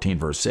 John 14,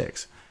 verse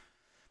 6.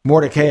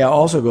 Mordecai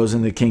also goes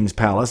in the king's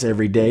palace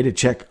every day to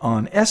check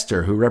on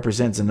Esther, who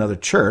represents another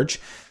church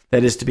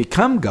that is to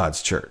become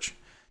God's church,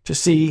 to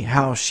see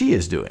how she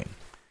is doing.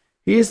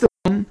 He is the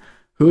one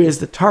who is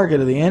the target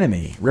of the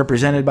enemy,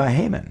 represented by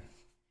Haman.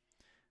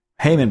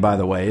 Haman, by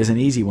the way, is an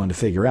easy one to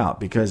figure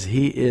out because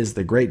he is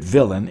the great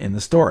villain in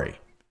the story.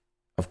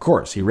 Of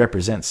course, he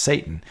represents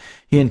Satan.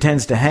 He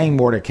intends to hang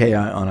Mordecai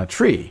on a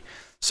tree.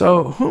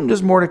 So whom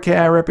does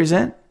Mordecai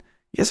represent?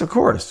 Yes, of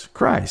course,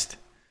 Christ.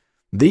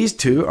 These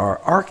two are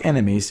arch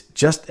enemies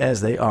just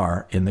as they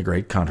are in the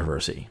great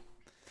controversy.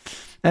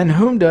 And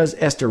whom does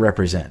Esther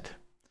represent?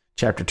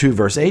 Chapter 2,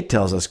 verse 8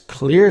 tells us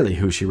clearly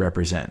who she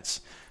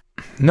represents.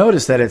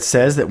 Notice that it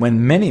says that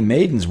when many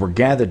maidens were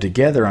gathered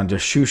together unto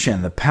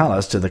Shushan the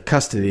palace to the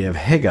custody of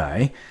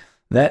Hegai,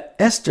 that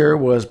Esther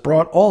was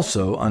brought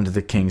also unto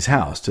the king's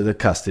house to the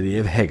custody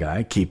of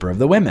Hegai, keeper of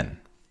the women.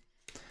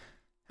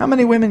 How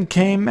many women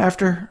came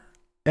after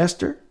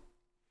Esther?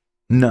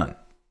 None.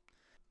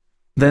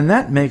 Then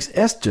that makes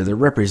Esther the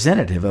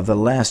representative of the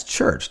last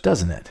church,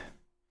 doesn't it?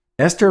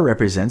 Esther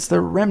represents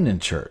the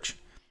remnant church.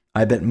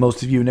 I bet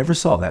most of you never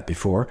saw that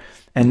before.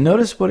 And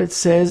notice what it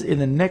says in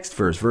the next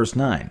verse, verse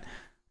 9.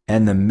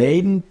 And the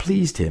maiden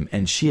pleased him,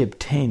 and she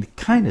obtained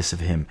kindness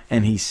of him,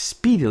 and he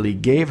speedily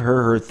gave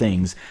her her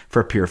things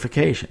for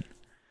purification.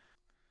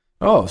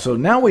 Oh, so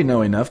now we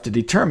know enough to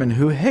determine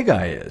who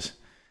Hegai is.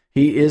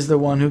 He is the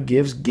one who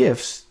gives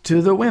gifts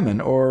to the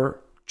women, or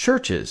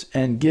churches,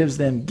 and gives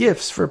them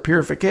gifts for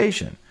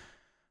purification.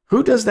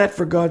 Who does that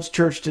for God's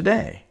church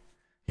today?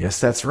 Yes,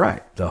 that's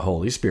right, the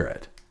Holy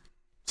Spirit.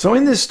 So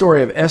in this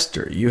story of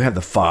Esther, you have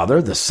the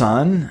Father, the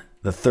Son,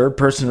 the third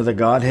person of the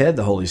Godhead,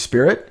 the Holy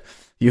Spirit.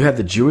 You have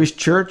the Jewish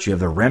church, you have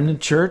the remnant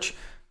church.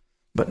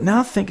 But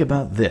now think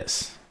about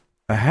this.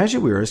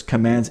 Ahasuerus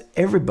commands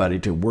everybody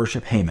to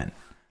worship Haman.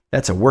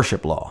 That's a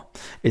worship law.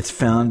 It's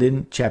found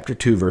in chapter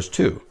 2, verse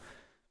 2.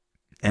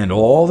 And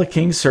all the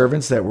king's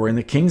servants that were in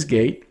the king's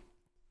gate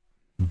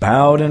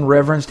bowed and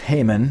reverenced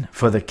Haman,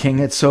 for the king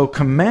had so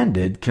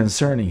commanded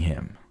concerning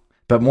him.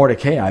 But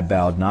Mordecai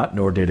bowed not,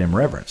 nor did him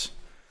reverence.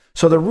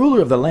 So the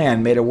ruler of the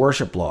land made a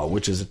worship law,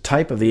 which is a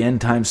type of the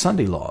end-time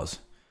Sunday laws.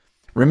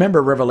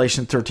 Remember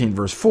Revelation 13,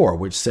 verse 4,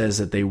 which says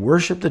that they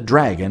worshiped the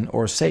dragon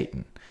or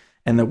Satan.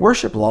 And the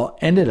worship law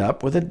ended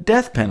up with a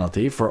death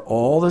penalty for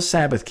all the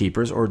Sabbath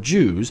keepers or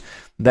Jews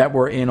that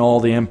were in all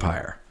the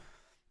empire.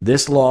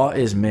 This law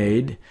is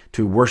made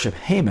to worship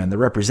Haman, the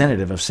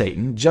representative of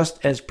Satan,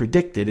 just as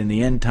predicted in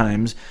the end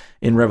times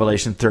in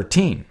Revelation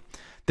 13.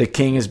 The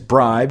king is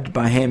bribed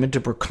by Haman to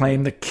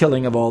proclaim the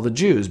killing of all the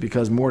Jews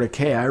because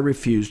Mordecai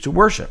refused to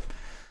worship.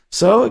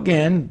 So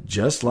again,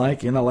 just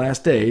like in the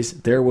last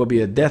days, there will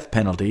be a death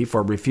penalty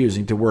for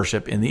refusing to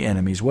worship in the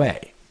enemy's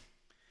way.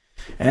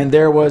 And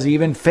there was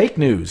even fake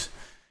news.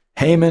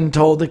 Haman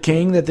told the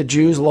king that the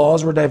Jews'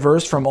 laws were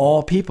diverse from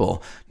all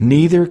people.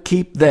 Neither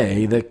keep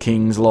they the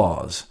king's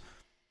laws.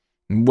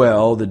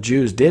 Well, the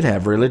Jews did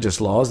have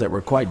religious laws that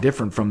were quite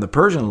different from the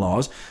Persian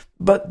laws,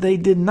 but they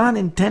did not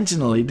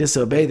intentionally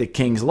disobey the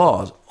king's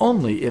laws,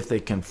 only if they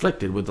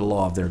conflicted with the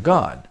law of their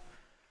God.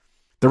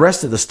 The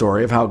rest of the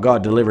story of how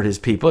God delivered his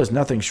people is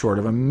nothing short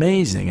of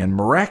amazing and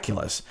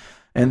miraculous,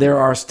 and there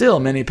are still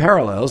many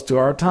parallels to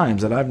our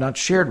times that I've not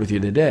shared with you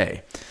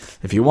today.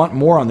 If you want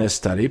more on this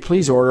study,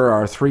 please order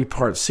our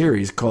 3-part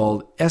series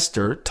called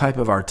Esther, Type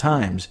of Our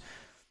Times.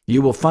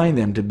 You will find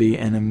them to be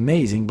an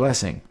amazing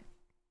blessing.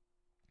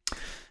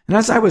 And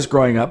as I was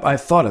growing up, I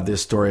thought of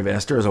this story of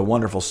Esther as a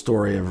wonderful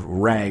story of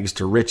rags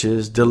to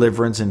riches,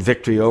 deliverance, and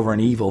victory over an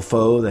evil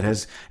foe that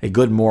has a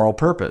good moral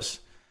purpose.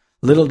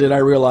 Little did I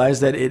realize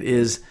that it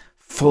is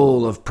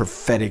full of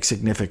prophetic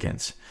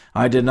significance.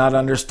 I did not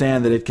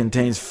understand that it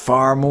contains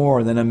far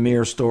more than a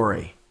mere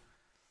story.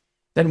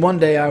 Then one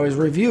day I was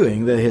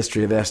reviewing the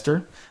history of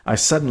Esther. I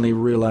suddenly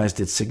realized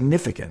its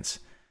significance.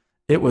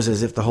 It was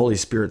as if the Holy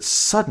Spirit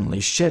suddenly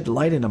shed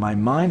light into my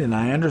mind and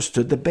I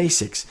understood the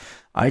basics.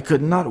 I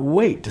could not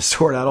wait to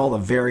sort out all the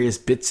various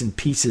bits and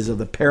pieces of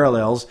the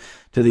parallels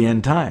to the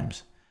end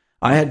times.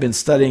 I had been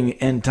studying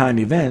end-time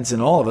events,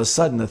 and all of a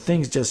sudden the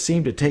things just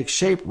seemed to take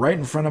shape right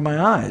in front of my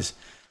eyes.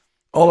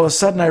 All of a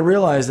sudden I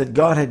realized that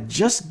God had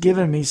just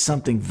given me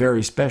something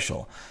very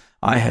special.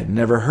 I had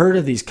never heard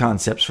of these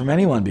concepts from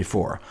anyone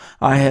before.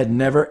 I had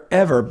never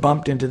ever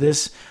bumped into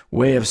this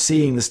way of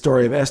seeing the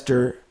story of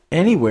Esther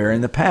anywhere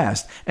in the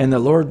past, and the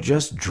Lord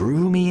just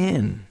drew me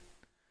in.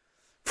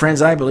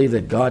 Friends, I believe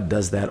that God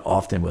does that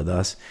often with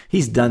us.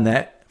 He's done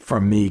that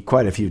for me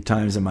quite a few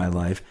times in my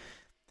life.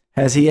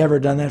 Has he ever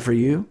done that for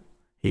you?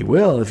 He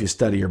will if you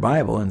study your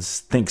Bible and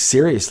think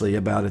seriously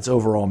about its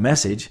overall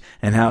message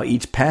and how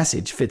each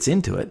passage fits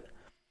into it.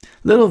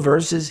 Little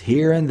verses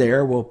here and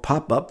there will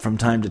pop up from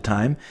time to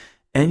time,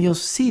 and you'll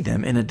see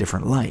them in a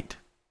different light.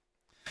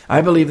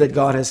 I believe that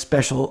God has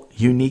special,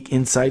 unique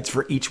insights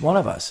for each one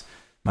of us,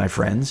 my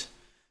friends.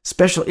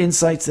 Special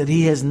insights that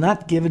he has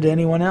not given to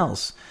anyone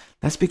else.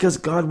 That's because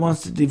God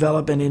wants to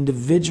develop an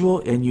individual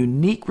and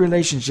unique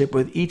relationship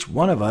with each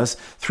one of us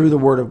through the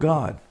Word of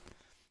God.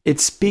 It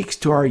speaks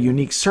to our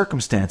unique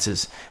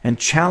circumstances and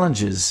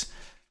challenges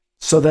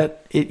so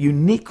that it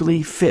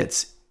uniquely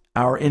fits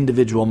our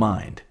individual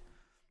mind.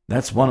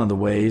 That's one of the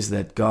ways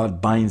that God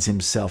binds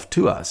himself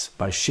to us,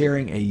 by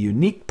sharing a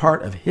unique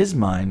part of his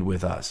mind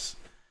with us.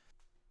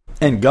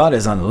 And God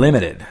is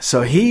unlimited,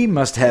 so he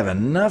must have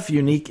enough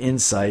unique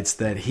insights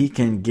that he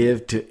can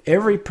give to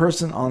every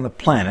person on the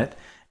planet,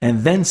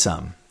 and then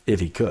some, if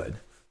he could.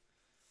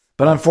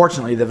 But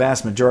unfortunately, the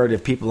vast majority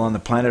of people on the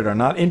planet are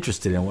not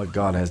interested in what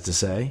God has to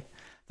say.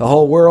 The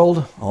whole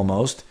world,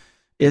 almost,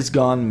 is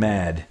gone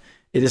mad.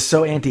 It is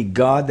so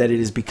anti-God that it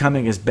is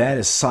becoming as bad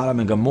as Sodom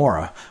and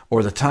Gomorrah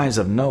or the times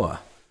of Noah.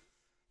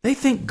 They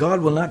think God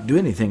will not do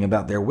anything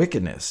about their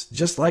wickedness,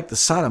 just like the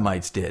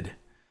Sodomites did.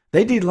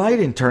 They delight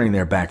in turning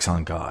their backs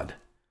on God.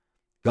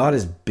 God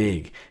is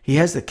big. He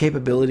has the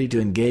capability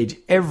to engage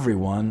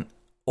everyone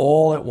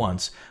all at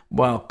once,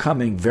 while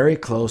coming very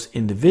close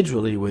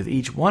individually with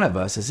each one of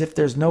us as if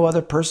there's no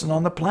other person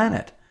on the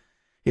planet.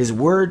 His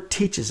word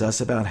teaches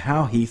us about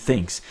how he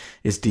thinks.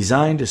 It's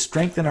designed to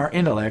strengthen our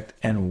intellect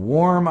and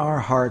warm our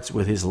hearts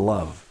with his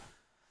love.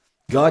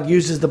 God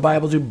uses the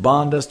Bible to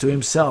bond us to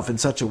himself in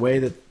such a way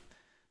that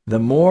the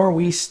more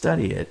we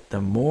study it,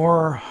 the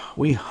more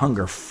we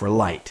hunger for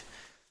light.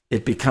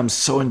 It becomes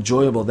so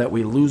enjoyable that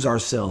we lose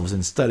ourselves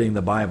in studying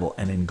the Bible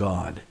and in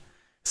God.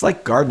 It's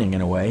like gardening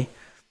in a way.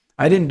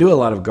 I didn't do a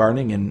lot of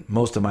gardening in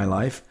most of my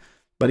life,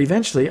 but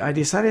eventually I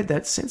decided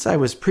that since I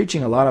was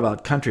preaching a lot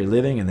about country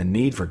living and the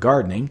need for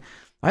gardening,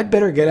 I'd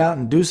better get out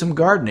and do some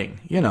gardening,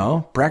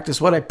 practice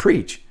what I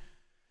preach.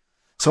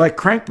 So I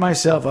cranked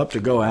myself up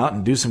to go out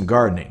and do some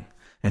gardening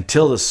and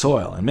till the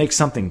soil and make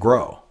something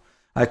grow.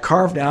 I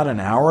carved out an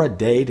hour a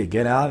day to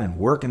get out and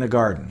work in the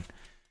garden.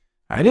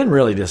 I didn't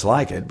really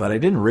dislike it, but I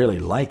didn't really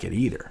like it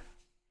either.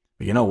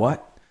 But you know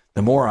what?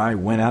 The more I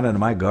went out into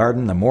my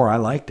garden, the more I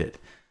liked it.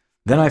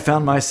 Then I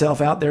found myself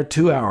out there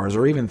 2 hours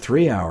or even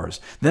 3 hours.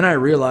 Then I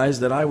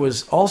realized that I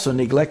was also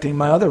neglecting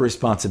my other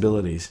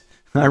responsibilities.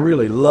 I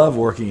really love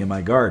working in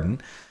my garden.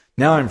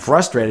 Now I'm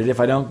frustrated if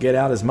I don't get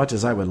out as much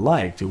as I would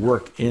like to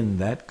work in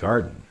that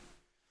garden.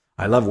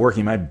 I love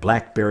working my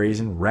blackberries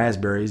and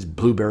raspberries,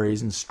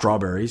 blueberries and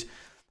strawberries.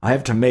 I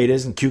have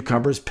tomatoes and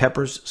cucumbers,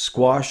 peppers,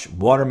 squash,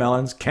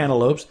 watermelons,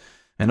 cantaloupes,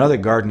 and other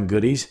garden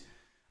goodies.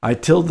 I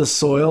tilled the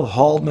soil,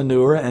 hauled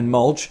manure and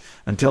mulch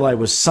until I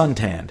was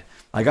suntanned.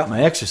 I got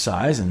my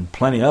exercise and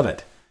plenty of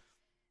it.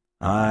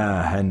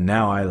 And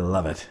now I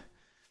love it.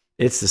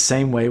 It's the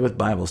same way with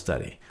Bible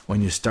study.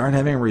 When you start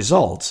having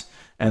results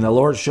and the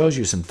Lord shows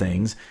you some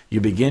things,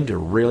 you begin to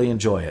really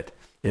enjoy it.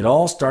 It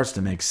all starts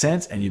to make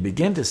sense and you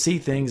begin to see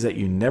things that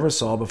you never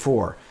saw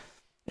before.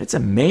 It's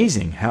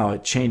amazing how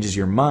it changes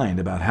your mind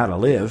about how to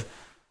live.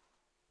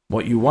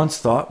 What you once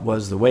thought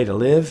was the way to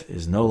live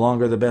is no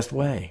longer the best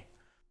way.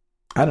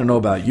 I don't know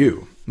about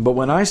you, but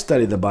when I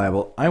study the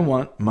Bible, I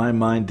want my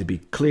mind to be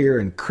clear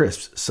and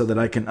crisp so that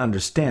I can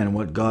understand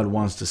what God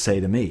wants to say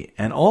to me,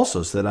 and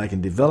also so that I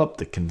can develop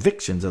the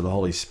convictions of the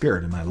Holy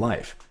Spirit in my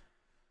life.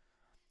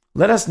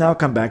 Let us now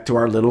come back to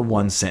our little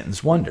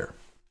one-sentence wonder.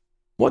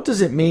 What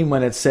does it mean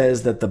when it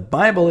says that the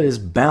Bible is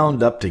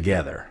bound up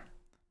together?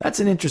 That's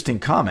an interesting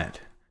comment.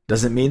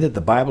 Does it mean that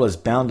the Bible is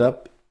bound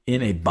up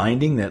in a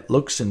binding that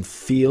looks and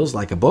feels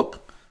like a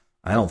book?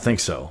 I don't think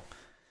so.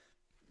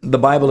 The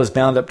Bible is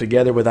bound up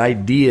together with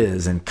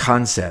ideas and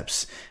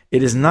concepts.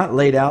 It is not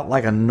laid out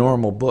like a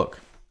normal book.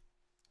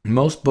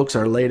 Most books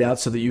are laid out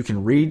so that you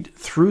can read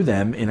through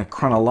them in a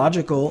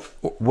chronological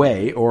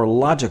way or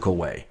logical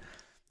way.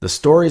 The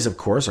stories, of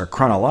course, are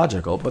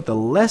chronological, but the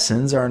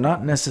lessons are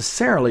not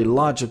necessarily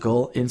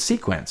logical in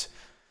sequence.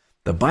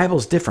 The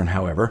Bible's different,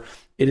 however.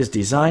 It is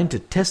designed to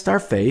test our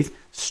faith,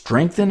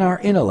 strengthen our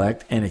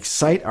intellect, and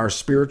excite our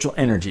spiritual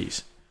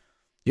energies.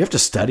 You have to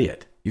study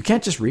it. You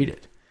can't just read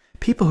it.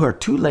 People who are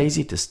too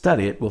lazy to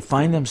study it will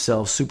find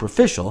themselves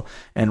superficial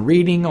and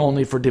reading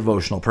only for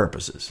devotional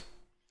purposes.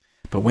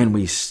 But when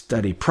we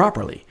study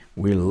properly,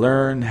 we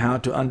learn how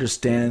to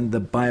understand the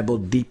Bible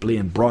deeply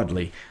and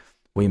broadly.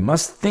 We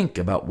must think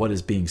about what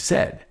is being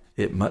said.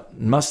 It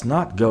must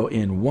not go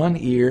in one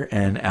ear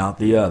and out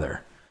the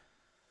other.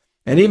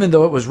 And even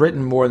though it was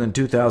written more than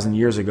 2,000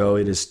 years ago,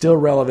 it is still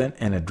relevant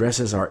and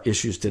addresses our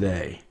issues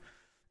today.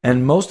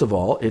 And most of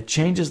all, it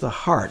changes the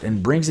heart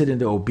and brings it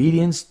into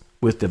obedience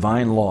with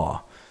divine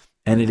law.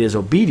 And it is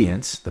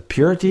obedience, the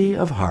purity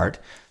of heart,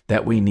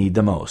 that we need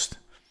the most.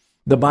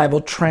 The Bible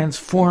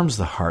transforms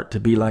the heart to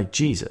be like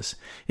Jesus.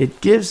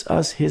 It gives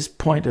us his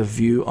point of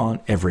view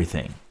on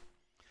everything.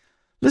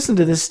 Listen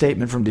to this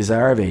statement from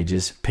Desire of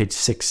Ages, page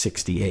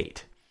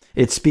 668.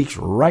 It speaks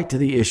right to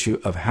the issue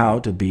of how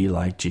to be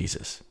like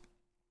Jesus.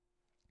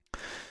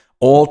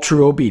 All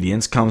true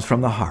obedience comes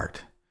from the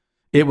heart.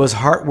 It was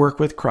heart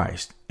work with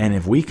Christ, and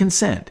if we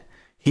consent,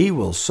 he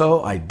will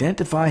so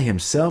identify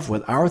himself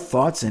with our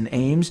thoughts and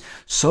aims,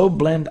 so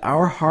blend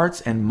our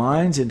hearts and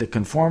minds into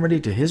conformity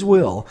to his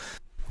will,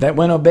 that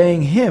when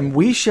obeying him,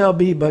 we shall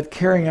be but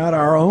carrying out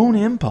our own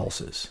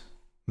impulses.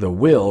 The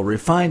will,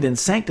 refined and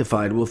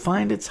sanctified, will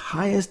find its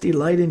highest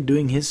delight in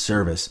doing his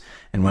service.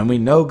 And when we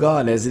know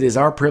God as it is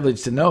our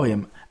privilege to know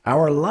him,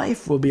 our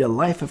life will be a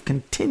life of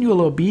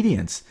continual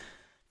obedience.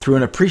 Through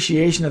an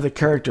appreciation of the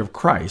character of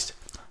Christ,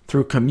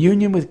 through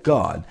communion with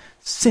God,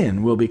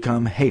 sin will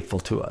become hateful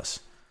to us.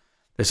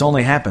 This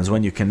only happens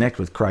when you connect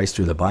with Christ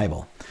through the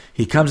Bible.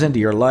 He comes into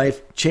your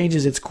life,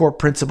 changes its core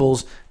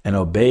principles, and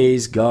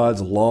obeys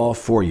God's law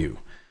for you.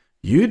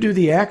 You do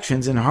the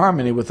actions in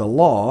harmony with the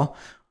law,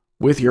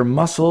 with your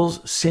muscles,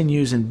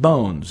 sinews, and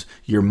bones.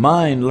 Your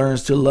mind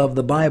learns to love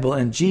the Bible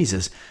and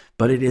Jesus,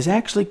 but it is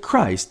actually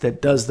Christ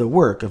that does the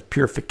work of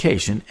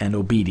purification and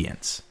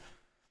obedience.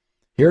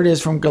 Here it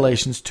is from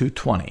Galatians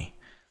 2:20.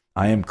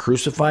 I am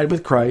crucified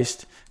with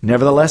Christ,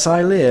 nevertheless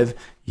I live,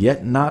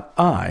 yet not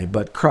I,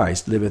 but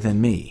Christ liveth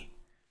in me.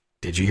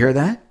 Did you hear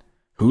that?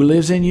 Who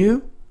lives in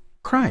you?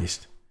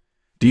 Christ.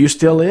 Do you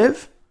still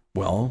live?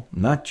 Well,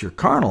 not your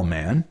carnal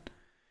man.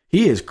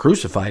 He is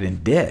crucified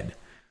and dead.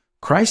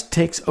 Christ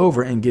takes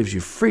over and gives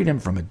you freedom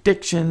from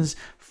addictions,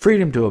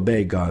 freedom to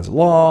obey God's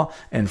law,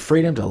 and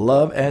freedom to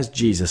love as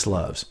Jesus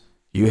loves.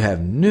 You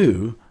have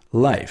new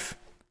life,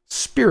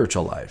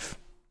 spiritual life.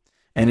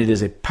 And it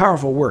is a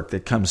powerful work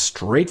that comes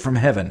straight from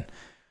heaven.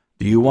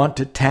 Do you want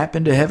to tap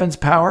into heaven's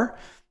power?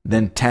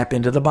 Then tap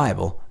into the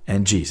Bible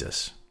and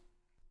Jesus.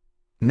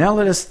 Now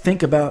let us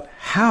think about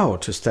how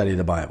to study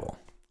the Bible.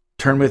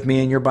 Turn with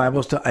me in your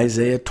Bibles to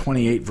Isaiah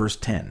 28, verse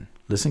 10.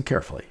 Listen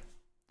carefully.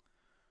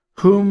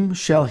 Whom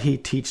shall he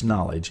teach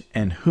knowledge,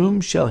 and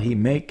whom shall he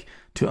make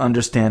to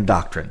understand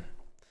doctrine?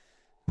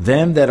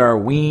 Them that are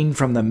weaned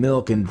from the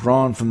milk and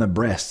drawn from the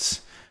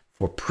breasts.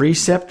 For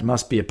precept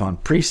must be upon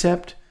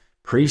precept,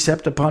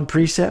 precept upon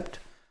precept,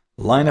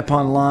 line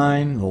upon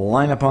line,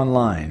 line upon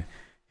line,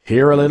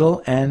 here a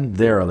little and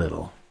there a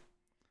little.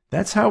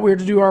 That's how we're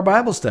to do our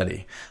Bible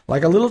study.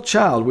 Like a little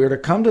child, we're to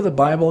come to the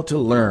Bible to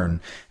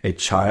learn. A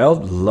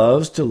child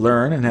loves to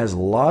learn and has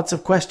lots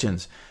of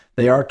questions.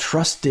 They are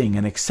trusting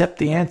and accept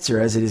the answer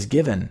as it is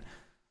given.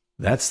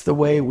 That's the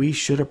way we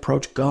should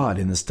approach God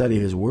in the study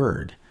of his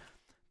word.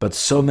 But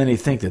so many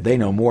think that they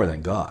know more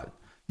than God.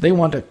 They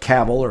want to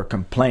cavil or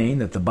complain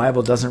that the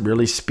Bible doesn't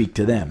really speak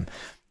to them.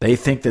 They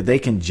think that they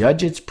can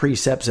judge its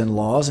precepts and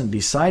laws and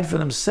decide for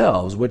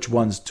themselves which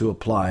ones to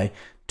apply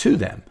to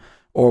them,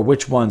 or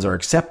which ones are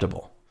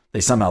acceptable. They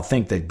somehow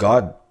think that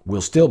God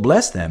will still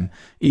bless them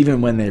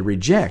even when they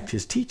reject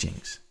his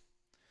teachings.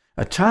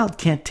 A child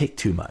can't take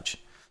too much,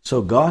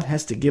 so God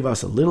has to give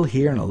us a little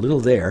here and a little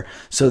there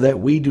so that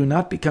we do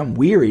not become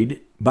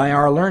wearied by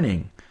our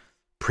learning.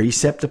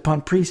 Precept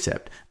upon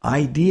precept,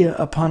 idea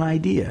upon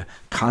idea,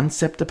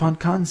 concept upon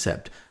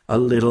concept, a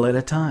little at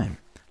a time,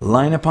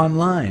 line upon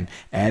line,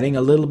 adding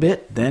a little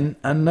bit, then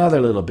another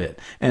little bit,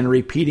 and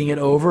repeating it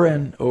over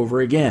and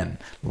over again,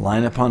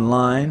 line upon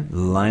line,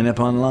 line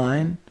upon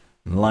line,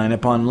 line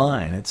upon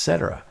line,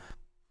 etc.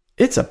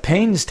 It's a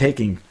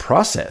painstaking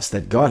process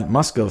that God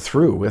must go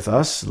through with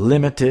us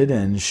limited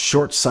and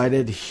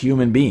short-sighted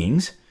human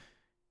beings.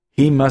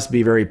 He must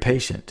be very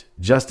patient,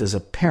 just as a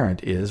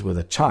parent is with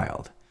a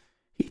child.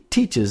 He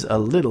teaches a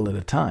little at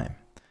a time.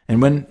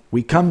 And when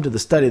we come to the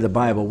study of the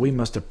Bible, we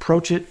must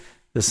approach it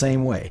the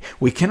same way.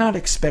 We cannot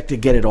expect to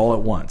get it all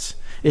at once.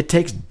 It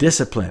takes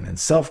discipline and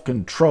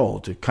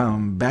self-control to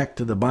come back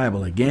to the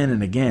Bible again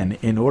and again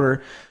in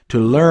order to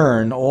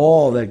learn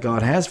all that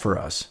God has for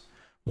us.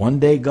 One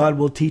day God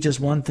will teach us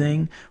one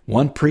thing,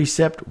 one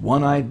precept,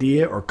 one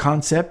idea or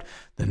concept.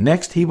 The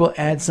next he will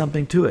add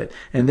something to it.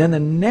 And then the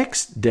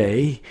next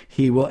day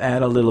he will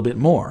add a little bit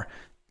more.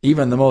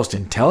 Even the most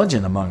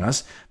intelligent among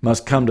us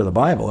must come to the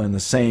Bible in the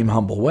same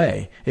humble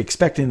way,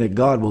 expecting that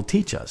God will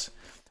teach us.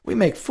 We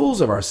make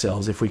fools of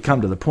ourselves if we come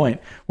to the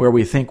point where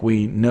we think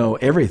we know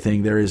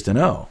everything there is to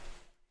know.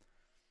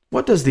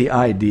 What does the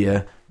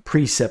idea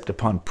precept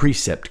upon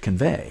precept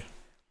convey?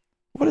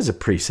 What is a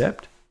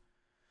precept?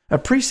 A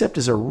precept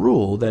is a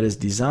rule that is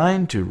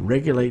designed to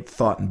regulate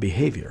thought and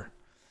behavior.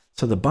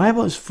 So the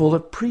Bible is full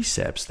of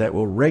precepts that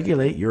will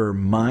regulate your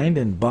mind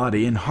and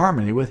body in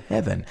harmony with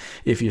heaven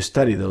if you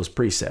study those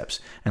precepts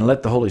and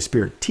let the Holy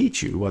Spirit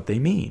teach you what they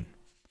mean.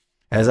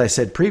 As I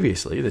said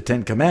previously, the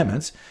 10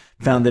 Commandments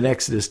found in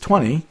Exodus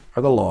 20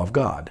 are the law of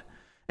God,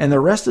 and the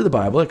rest of the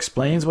Bible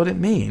explains what it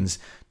means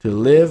to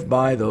live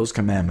by those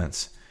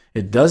commandments.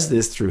 It does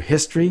this through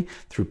history,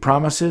 through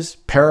promises,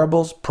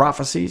 parables,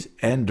 prophecies,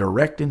 and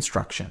direct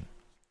instruction.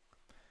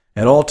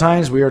 At all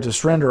times, we are to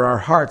surrender our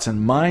hearts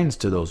and minds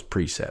to those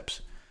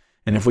precepts.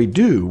 And if we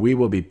do, we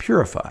will be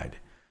purified.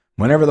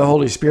 Whenever the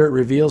Holy Spirit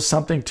reveals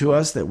something to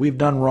us that we've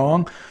done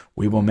wrong,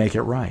 we will make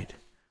it right.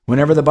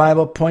 Whenever the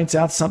Bible points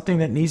out something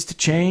that needs to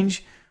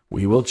change,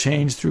 we will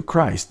change through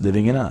Christ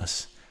living in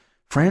us.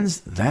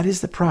 Friends, that is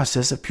the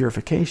process of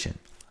purification.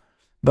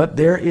 But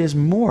there is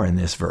more in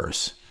this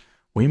verse.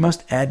 We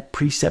must add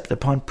precept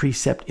upon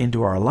precept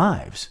into our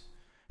lives.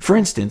 For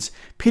instance,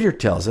 Peter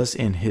tells us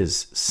in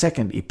his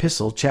second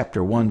epistle,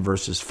 chapter 1,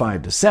 verses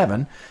 5 to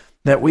 7,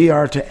 that we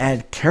are to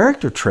add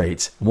character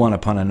traits one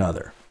upon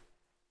another.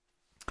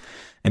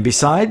 And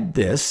beside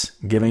this,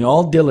 giving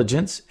all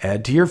diligence,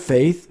 add to your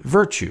faith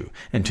virtue,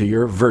 and to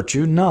your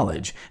virtue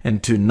knowledge,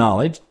 and to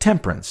knowledge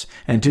temperance,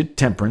 and to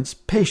temperance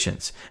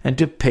patience, and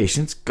to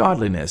patience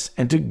godliness,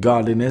 and to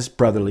godliness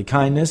brotherly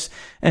kindness,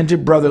 and to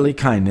brotherly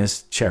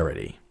kindness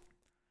charity.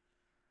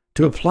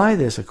 To apply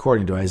this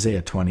according to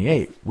Isaiah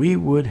 28, we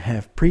would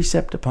have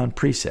precept upon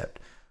precept.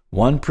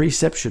 One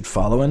precept should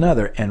follow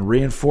another and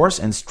reinforce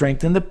and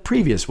strengthen the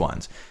previous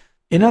ones.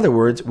 In other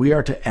words, we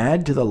are to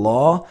add to the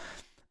law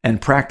and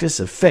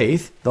practice of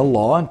faith the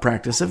law and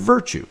practice of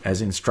virtue,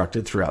 as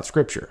instructed throughout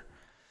Scripture.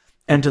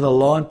 And to the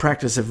law and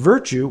practice of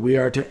virtue, we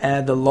are to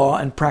add the law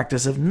and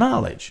practice of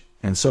knowledge,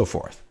 and so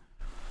forth.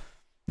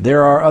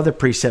 There are other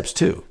precepts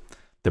too.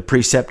 The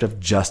precept of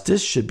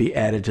justice should be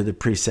added to the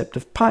precept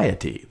of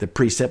piety. The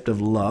precept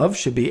of love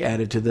should be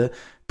added to the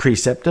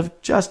precept of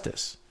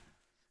justice,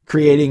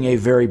 creating a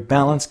very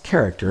balanced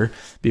character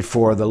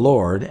before the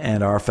Lord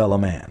and our fellow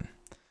man.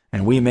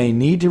 And we may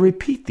need to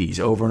repeat these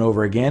over and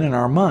over again in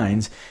our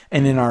minds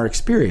and in our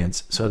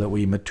experience so that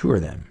we mature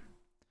them.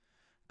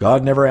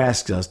 God never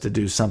asks us to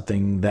do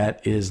something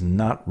that is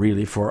not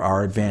really for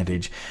our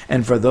advantage.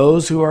 And for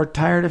those who are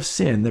tired of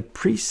sin, the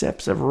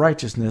precepts of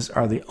righteousness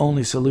are the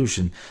only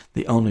solution,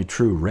 the only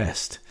true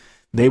rest.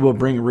 They will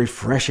bring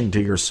refreshing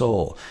to your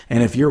soul.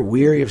 And if you're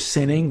weary of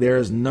sinning, there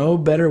is no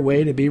better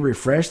way to be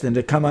refreshed than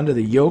to come under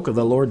the yoke of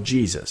the Lord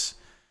Jesus.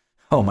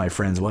 Oh, my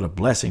friends, what a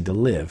blessing to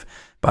live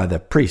by the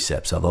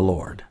precepts of the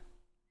Lord.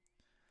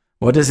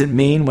 What does it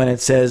mean when it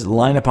says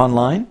line upon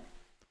line?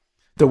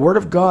 The Word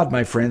of God,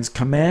 my friends,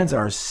 commands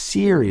our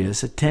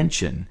serious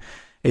attention,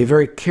 a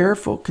very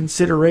careful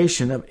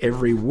consideration of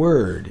every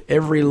word,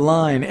 every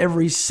line,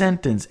 every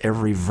sentence,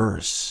 every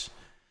verse.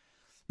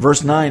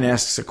 Verse 9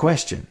 asks a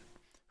question.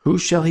 Who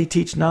shall he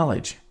teach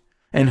knowledge?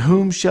 And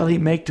whom shall he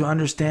make to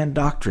understand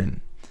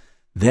doctrine?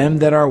 Them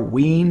that are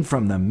weaned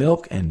from the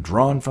milk and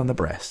drawn from the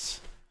breasts.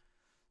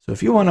 So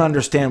if you want to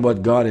understand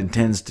what God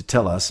intends to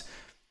tell us,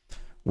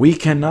 we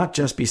cannot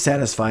just be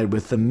satisfied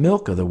with the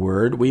milk of the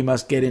Word. We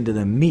must get into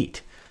the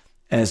meat.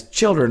 As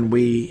children,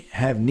 we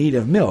have need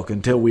of milk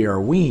until we are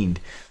weaned,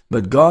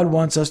 but God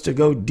wants us to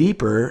go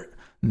deeper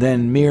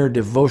than mere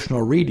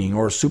devotional reading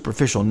or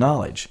superficial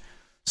knowledge.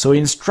 So he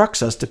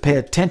instructs us to pay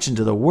attention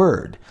to the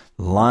Word,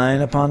 line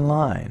upon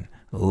line,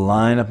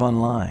 line upon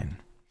line.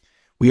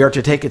 We are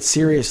to take it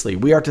seriously.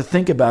 We are to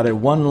think about it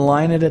one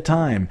line at a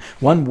time,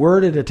 one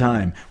word at a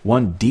time,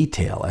 one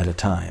detail at a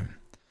time.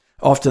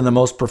 Often the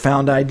most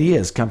profound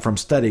ideas come from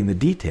studying the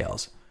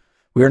details.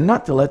 We are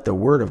not to let the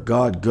Word of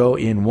God go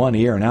in one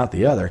ear and out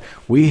the other.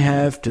 We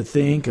have to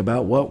think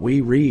about what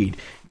we read,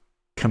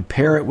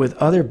 compare it with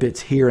other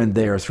bits here and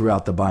there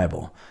throughout the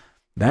Bible.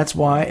 That's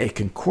why a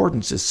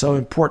concordance is so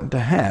important to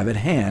have at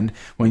hand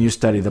when you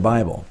study the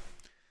Bible.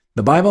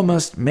 The Bible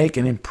must make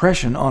an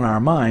impression on our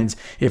minds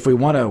if we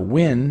want to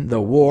win the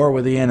war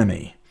with the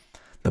enemy.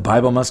 The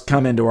Bible must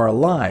come into our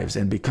lives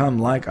and become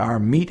like our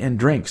meat and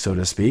drink, so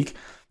to speak,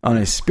 on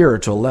a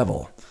spiritual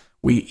level.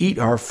 We eat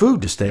our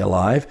food to stay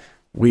alive.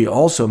 We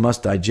also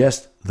must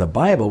digest the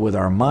Bible with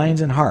our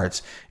minds and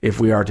hearts if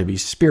we are to be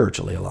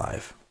spiritually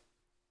alive.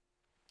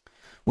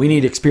 We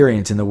need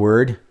experience in the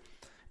Word.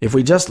 If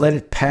we just let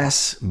it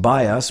pass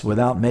by us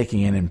without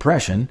making an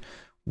impression,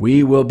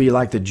 we will be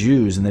like the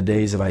Jews in the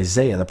days of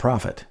Isaiah the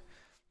prophet.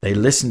 They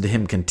listened to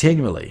him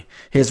continually.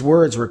 His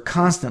words were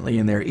constantly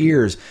in their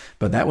ears,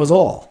 but that was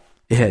all.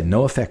 It had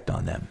no effect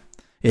on them.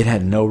 It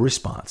had no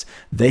response.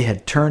 They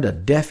had turned a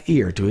deaf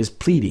ear to his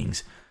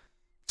pleadings.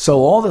 So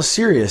all the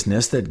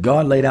seriousness that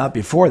God laid out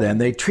before them,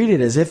 they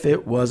treated as if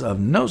it was of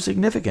no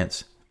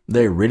significance.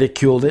 They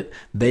ridiculed it.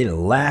 They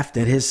laughed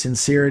at his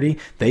sincerity.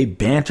 They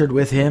bantered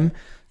with him.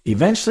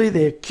 Eventually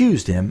they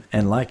accused him,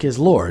 and like his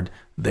Lord,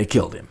 they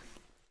killed him.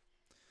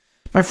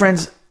 My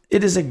friends,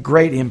 it is a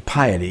great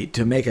impiety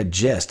to make a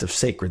jest of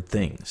sacred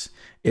things.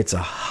 It's a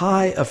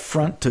high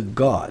affront to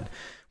God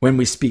when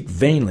we speak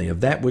vainly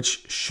of that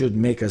which should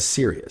make us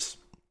serious.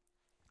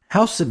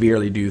 How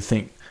severely do you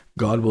think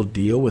God will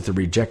deal with the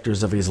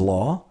rejectors of his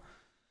law?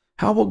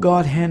 How will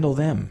God handle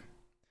them?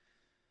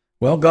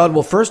 Well, God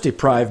will first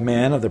deprive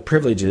man of the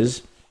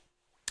privileges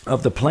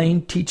of the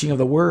plain teaching of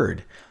the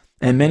Word.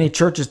 And many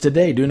churches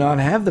today do not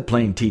have the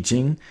plain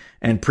teaching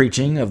and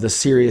preaching of the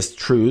serious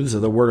truths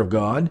of the Word of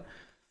God.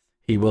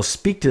 He will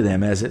speak to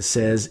them, as it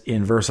says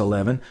in verse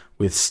 11,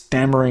 with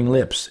stammering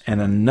lips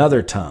and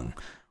another tongue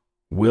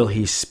will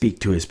he speak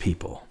to his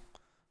people,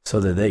 so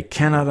that they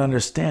cannot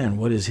understand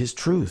what is his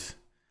truth.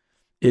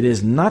 It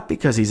is not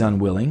because he's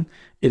unwilling,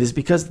 it is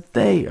because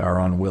they are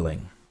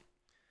unwilling.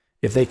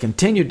 If they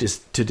continue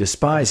to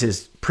despise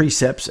his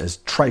precepts as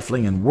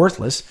trifling and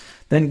worthless,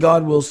 then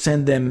God will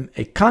send them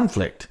a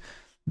conflict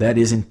that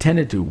is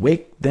intended to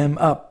wake them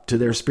up to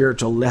their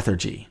spiritual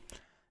lethargy.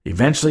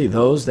 Eventually,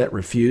 those that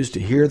refuse to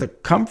hear the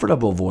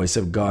comfortable voice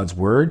of God's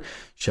word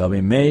shall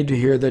be made to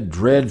hear the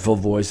dreadful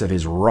voice of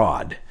his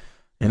rod.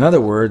 In other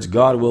words,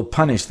 God will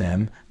punish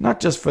them, not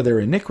just for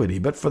their iniquity,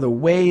 but for the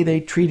way they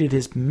treated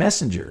his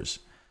messengers.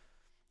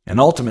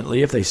 And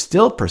ultimately, if they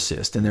still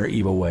persist in their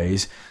evil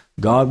ways,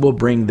 God will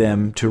bring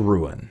them to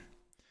ruin.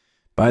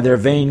 By their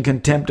vain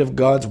contempt of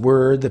God's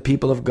word, the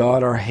people of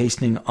God are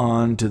hastening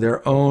on to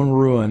their own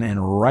ruin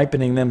and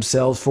ripening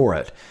themselves for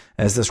it,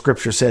 as the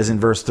scripture says in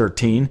verse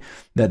 13,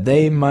 that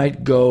they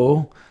might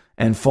go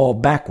and fall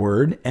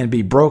backward and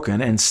be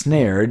broken and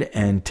snared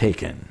and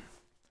taken.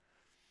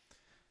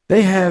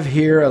 They have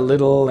here a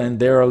little and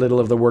there a little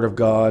of the word of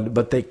God,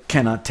 but they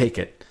cannot take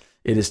it.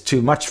 It is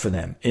too much for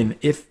them. And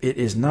if it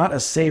is not a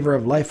savor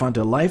of life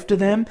unto life to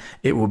them,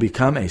 it will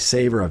become a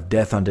savor of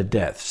death unto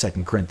death.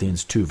 2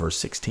 Corinthians 2, verse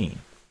 16.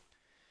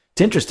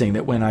 It's interesting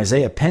that when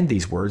Isaiah penned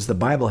these words, the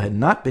Bible had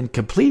not been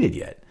completed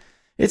yet.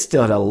 It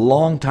still had a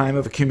long time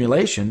of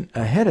accumulation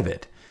ahead of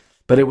it,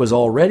 but it was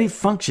already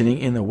functioning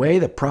in the way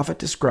the prophet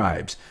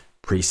describes,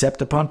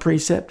 precept upon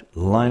precept,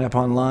 line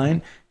upon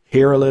line,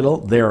 here a little,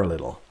 there a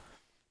little.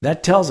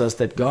 That tells us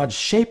that God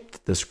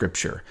shaped the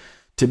scripture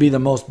to be the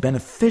most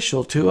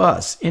beneficial to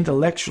us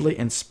intellectually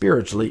and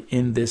spiritually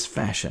in this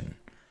fashion.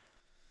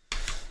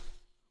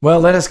 Well,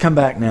 let us come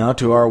back now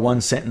to our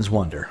one-sentence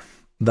wonder.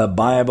 The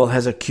Bible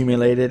has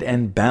accumulated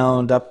and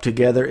bound up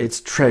together its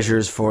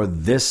treasures for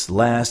this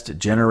last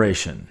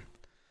generation.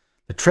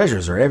 The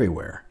treasures are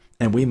everywhere,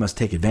 and we must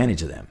take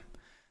advantage of them.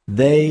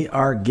 They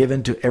are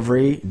given to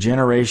every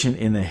generation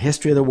in the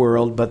history of the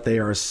world, but they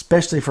are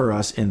especially for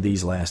us in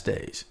these last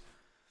days.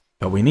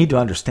 But we need to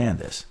understand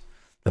this.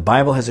 The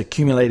Bible has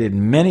accumulated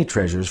many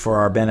treasures for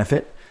our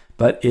benefit,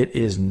 but it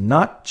is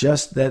not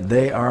just that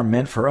they are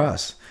meant for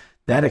us.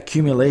 That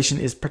accumulation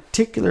is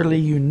particularly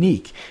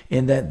unique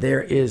in that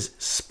there is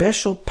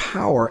special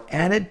power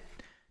added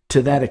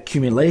to that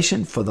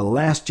accumulation for the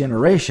last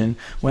generation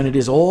when it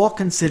is all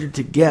considered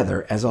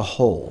together as a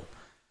whole.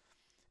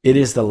 It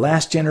is the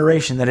last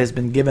generation that has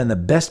been given the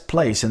best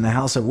place in the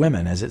house of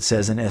women, as it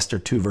says in Esther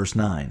 2, verse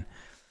 9.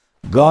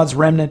 God's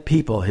remnant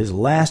people, his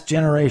last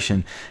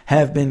generation,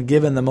 have been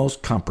given the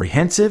most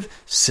comprehensive,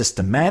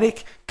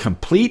 systematic,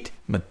 complete,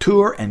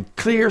 mature, and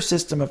clear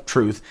system of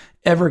truth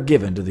ever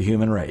given to the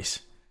human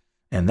race.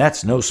 And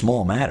that's no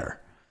small matter.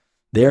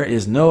 There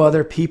is no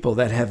other people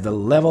that have the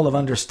level of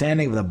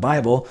understanding of the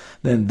Bible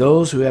than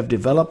those who have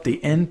developed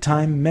the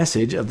end-time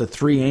message of the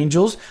three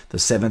angels, the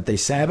seventh-day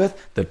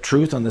Sabbath, the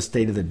truth on the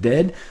state of the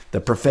dead, the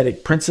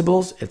prophetic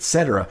principles,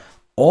 etc.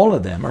 All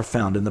of them are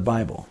found in the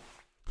Bible.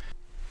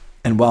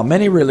 And while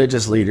many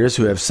religious leaders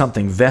who have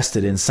something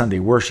vested in Sunday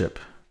worship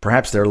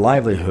perhaps their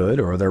livelihood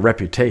or their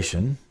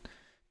reputation,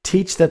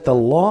 teach that the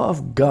law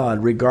of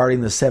God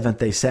regarding the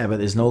seventh-day Sabbath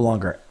is no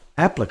longer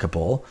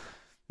applicable,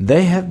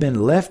 they have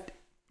been left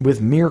with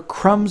mere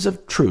crumbs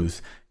of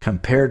truth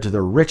compared to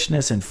the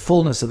richness and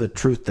fullness of the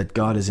truth that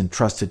God has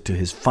entrusted to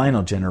his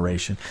final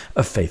generation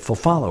of faithful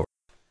followers.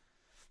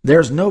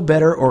 There's no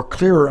better or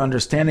clearer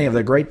understanding of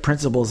the great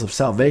principles of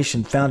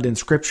salvation found in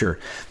Scripture,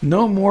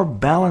 no more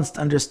balanced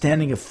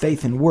understanding of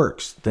faith and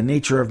works, the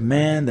nature of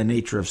man, the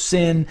nature of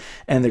sin,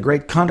 and the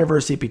great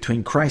controversy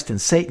between Christ and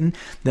Satan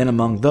than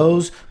among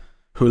those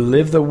who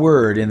live the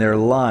Word in their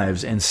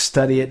lives and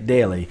study it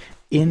daily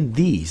in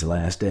these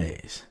last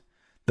days.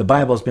 The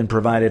Bible has been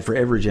provided for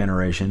every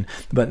generation,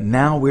 but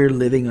now we're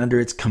living under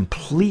its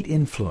complete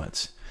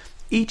influence.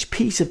 Each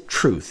piece of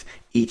truth,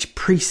 each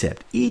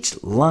precept,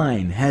 each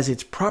line has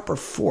its proper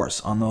force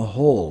on the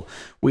whole.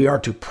 We are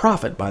to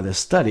profit by the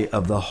study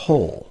of the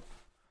whole.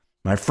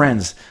 My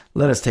friends,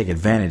 let us take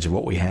advantage of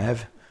what we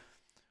have.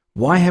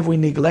 Why have we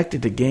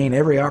neglected to gain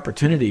every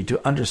opportunity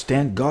to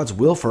understand God's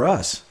will for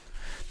us?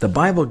 The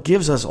Bible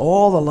gives us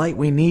all the light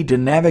we need to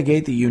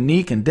navigate the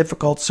unique and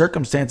difficult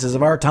circumstances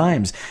of our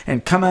times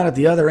and come out at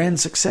the other end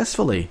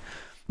successfully.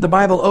 The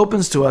Bible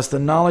opens to us the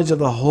knowledge of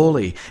the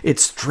holy.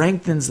 It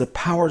strengthens the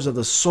powers of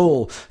the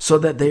soul so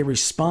that they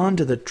respond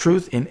to the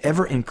truth in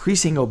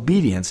ever-increasing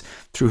obedience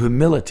through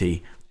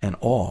humility and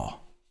awe.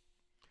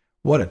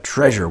 What a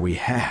treasure we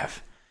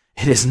have!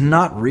 It is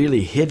not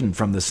really hidden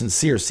from the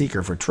sincere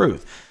seeker for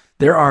truth.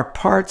 There are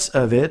parts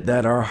of it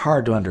that are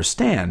hard to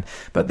understand,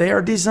 but they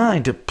are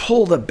designed to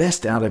pull the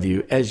best out of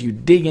you as you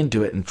dig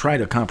into it and try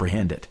to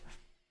comprehend it.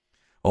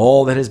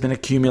 All that has been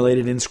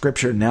accumulated in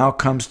Scripture now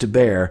comes to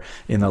bear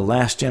in the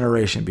last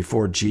generation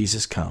before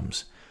Jesus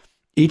comes.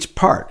 Each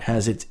part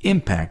has its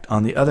impact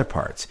on the other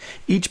parts.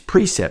 Each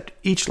precept,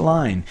 each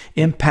line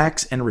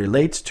impacts and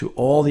relates to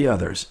all the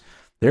others.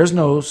 There's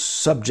no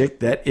subject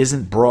that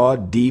isn't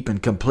broad, deep,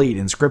 and complete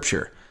in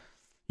Scripture.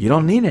 You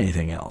don't need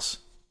anything else.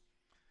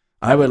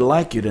 I would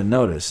like you to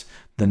notice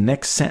the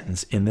next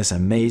sentence in this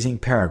amazing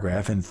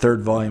paragraph in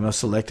third volume of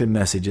Selected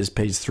Messages,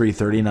 page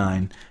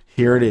 339.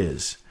 Here it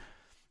is.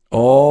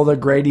 All the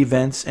great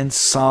events and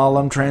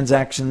solemn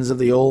transactions of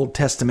the Old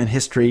Testament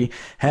history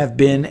have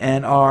been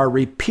and are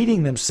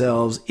repeating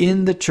themselves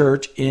in the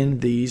church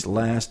in these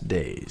last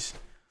days.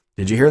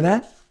 Did you hear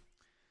that?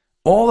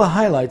 All the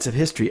highlights of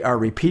history are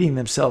repeating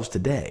themselves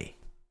today.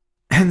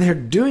 And they're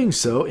doing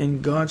so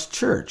in God's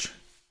church.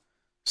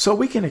 So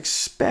we can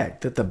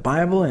expect that the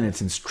Bible and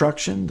its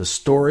instruction, the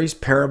stories,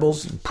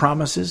 parables, and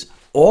promises,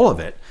 all of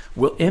it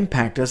will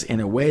impact us in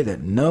a way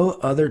that no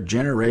other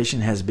generation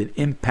has been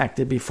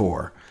impacted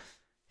before.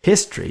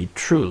 History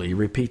truly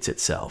repeats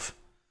itself.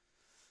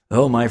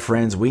 Oh, my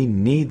friends, we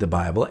need the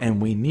Bible,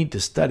 and we need to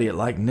study it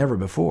like never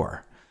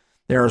before.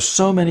 There are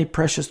so many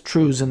precious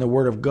truths in the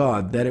Word of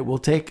God that it will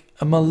take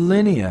a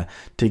millennia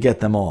to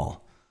get them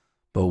all.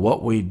 But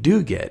what we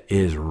do get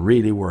is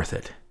really worth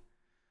it.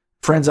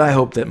 Friends, I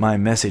hope that my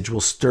message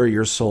will stir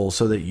your soul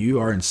so that you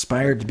are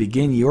inspired to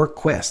begin your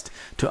quest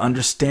to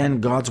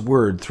understand God's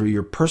Word through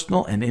your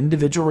personal and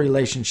individual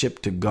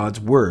relationship to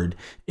God's Word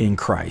in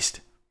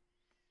Christ.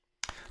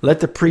 Let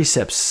the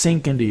precepts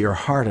sink into your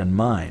heart and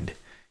mind.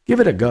 Give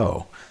it a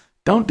go.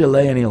 Don't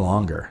delay any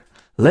longer.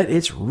 Let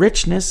its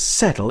richness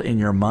settle in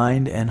your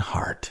mind and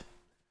heart.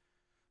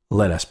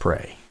 Let us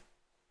pray.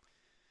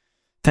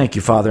 Thank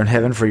you, Father in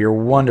heaven, for your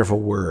wonderful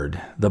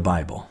word, the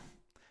Bible.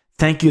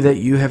 Thank you that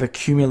you have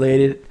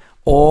accumulated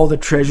all the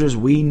treasures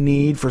we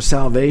need for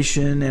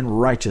salvation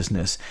and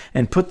righteousness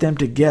and put them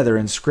together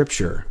in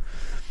Scripture.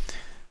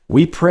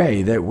 We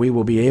pray that we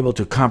will be able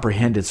to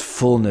comprehend its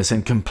fullness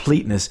and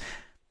completeness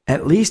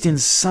at least in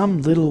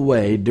some little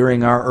way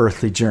during our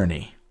earthly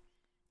journey.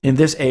 In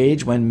this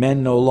age when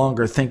men no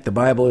longer think the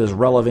Bible is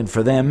relevant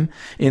for them,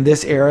 in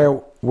this era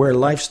where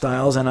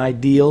lifestyles and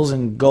ideals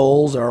and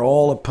goals are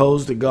all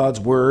opposed to God's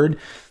Word,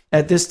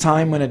 at this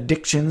time when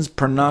addictions,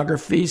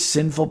 pornography,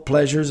 sinful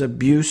pleasures,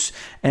 abuse,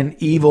 and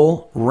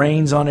evil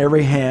reigns on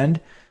every hand,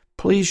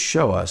 please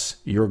show us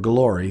your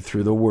glory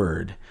through the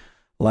Word,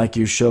 like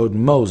you showed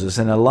Moses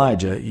and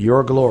Elijah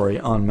your glory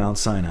on Mount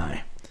Sinai.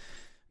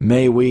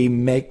 May we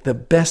make the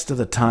best of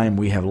the time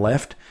we have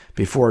left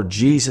before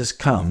Jesus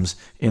comes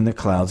in the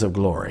clouds of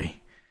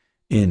glory.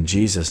 In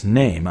Jesus'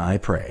 name I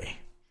pray.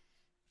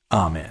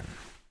 Amen.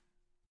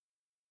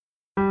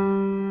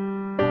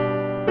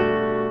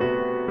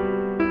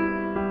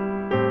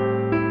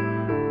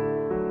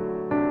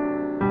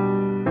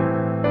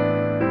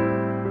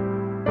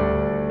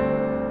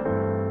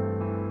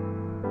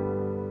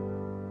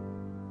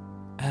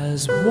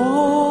 As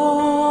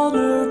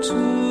water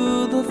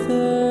to the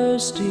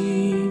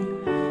thirsty,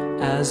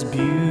 as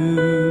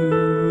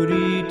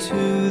beauty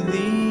to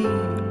the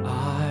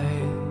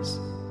eyes,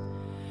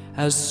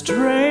 as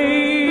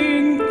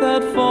strength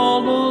that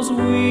follows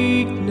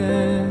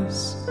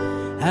weakness,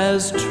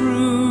 as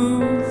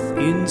truth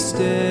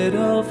instead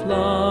of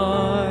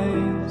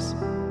lies,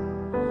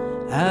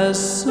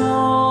 as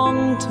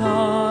song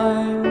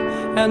time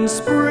and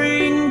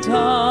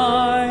springtime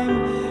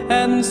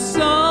and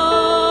summertime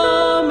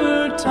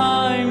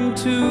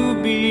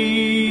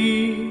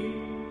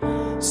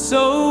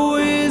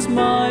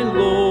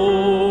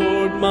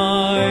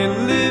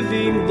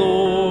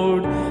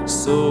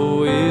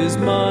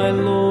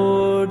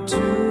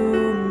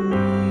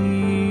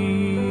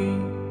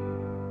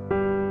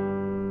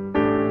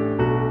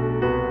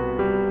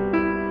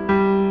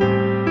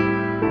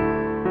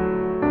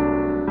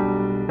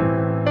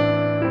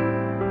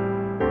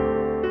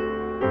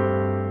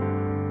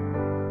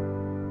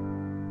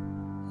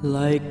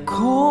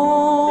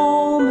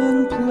calm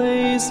in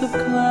place of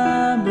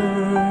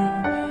clamor,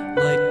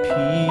 like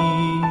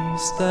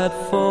peace that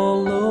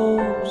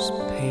follows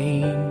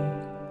pain,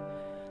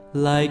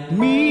 like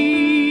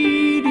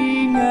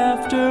meeting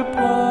after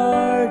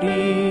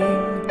parting,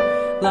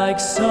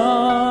 like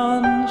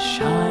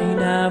sunshine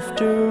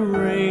after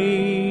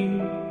rain,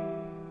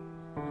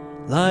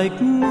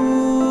 like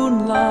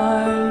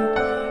moonlight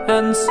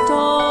and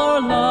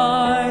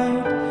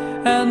starlight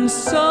and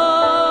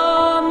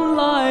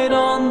sunlight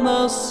on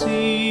the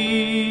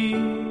sea.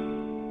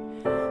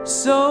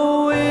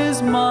 So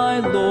is my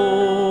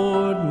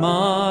Lord,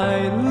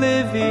 my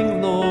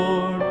living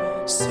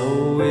Lord,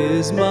 so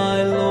is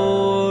my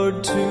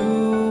Lord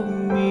to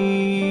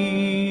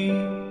me.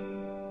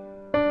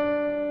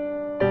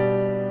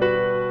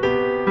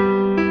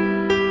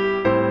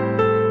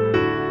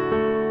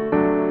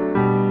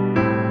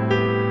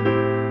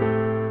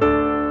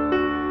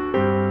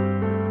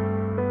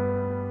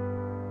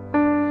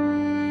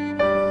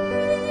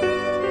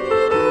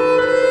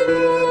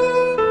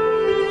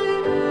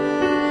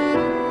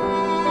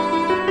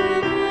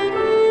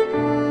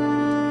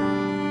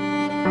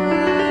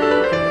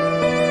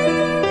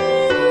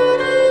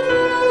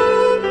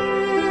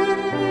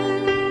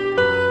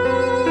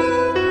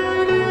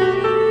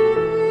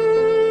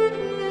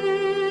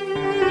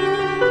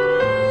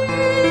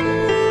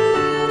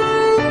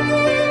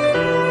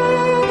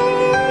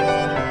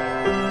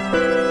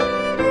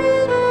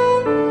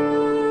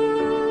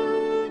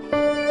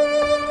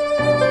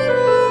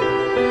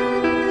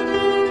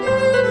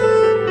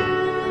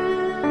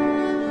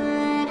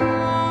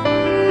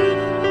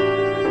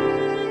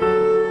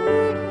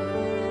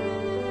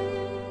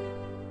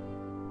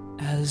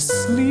 As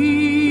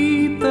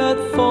sleep that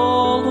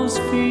follows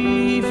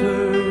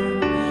fever,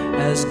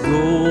 as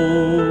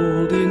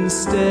gold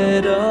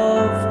instead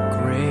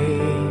of gray,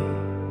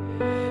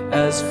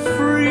 as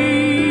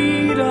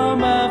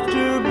freedom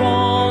after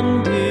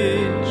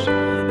bondage,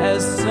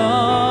 as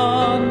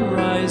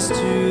sunrise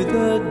to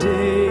the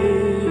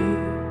day,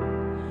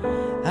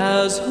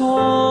 as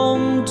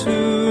home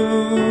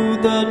to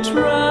the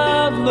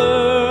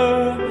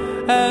traveler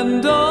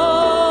and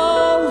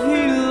all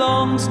he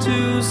longs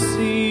to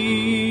see.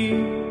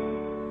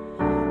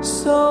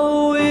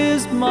 So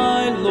is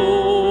my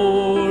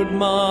Lord,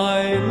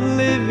 my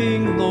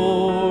living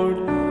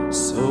Lord,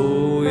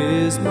 so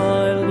is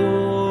my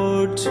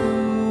Lord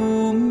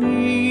to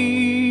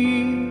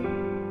me,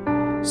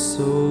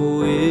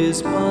 so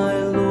is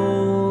my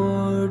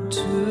Lord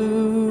to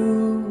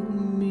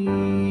me.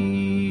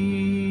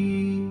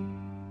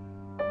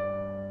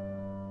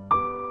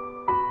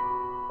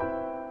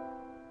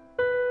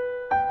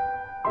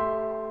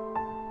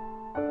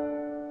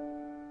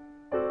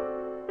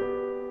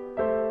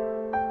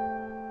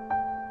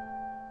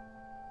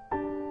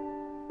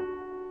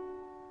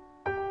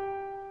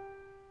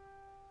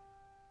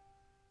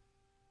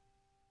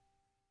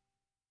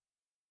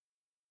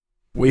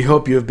 We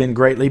hope you have been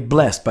greatly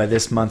blessed by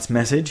this month's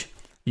message.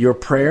 Your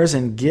prayers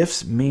and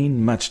gifts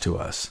mean much to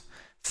us.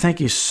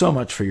 Thank you so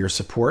much for your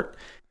support.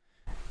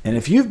 And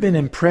if you've been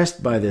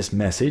impressed by this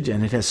message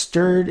and it has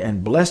stirred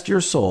and blessed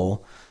your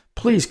soul,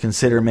 please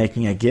consider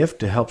making a gift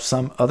to help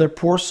some other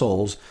poor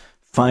souls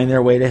find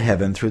their way to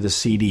heaven through the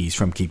CDs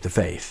from Keep the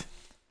Faith.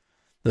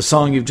 The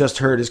song you've just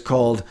heard is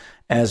called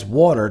As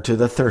Water to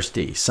the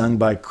Thirsty, sung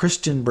by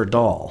Christian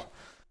Berdahl.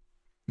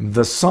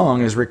 The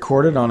song is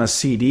recorded on a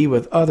CD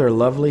with other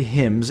lovely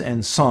hymns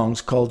and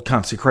songs called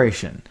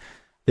Consecration.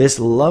 This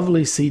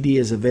lovely CD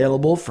is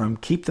available from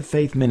Keep the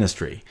Faith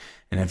Ministry,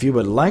 and if you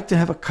would like to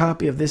have a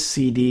copy of this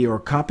CD or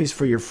copies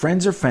for your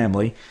friends or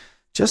family,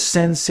 just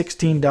send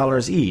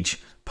 $16 each,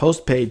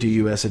 postpaid to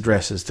U.S.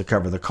 addresses to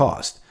cover the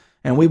cost,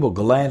 and we will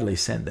gladly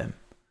send them.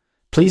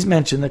 Please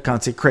mention the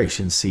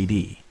Consecration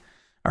CD.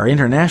 Our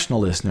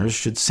international listeners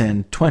should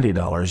send $20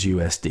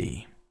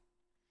 USD.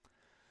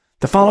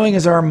 The following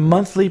is our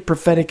monthly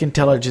Prophetic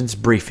Intelligence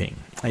Briefing,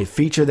 a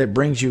feature that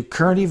brings you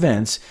current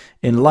events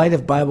in light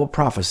of Bible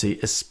prophecy,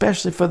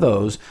 especially for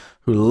those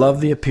who love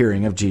the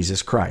appearing of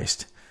Jesus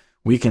Christ.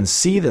 We can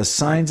see the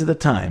signs of the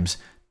times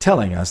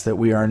telling us that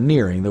we are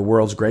nearing the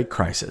world's great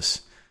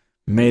crisis.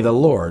 May the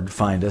Lord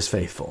find us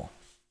faithful.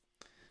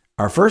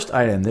 Our first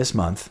item this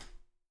month: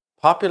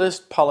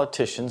 populist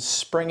politicians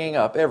springing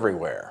up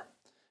everywhere.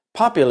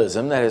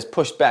 Populism that has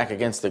pushed back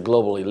against the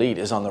global elite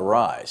is on the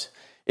rise.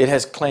 It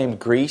has claimed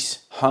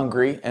Greece,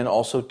 Hungary, and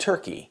also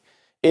Turkey.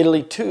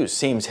 Italy, too,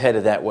 seems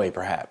headed that way,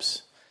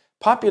 perhaps.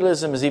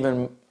 Populism is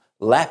even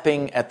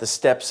lapping at the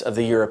steps of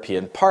the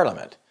European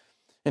Parliament.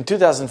 In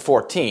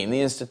 2014,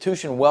 the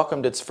institution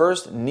welcomed its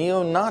first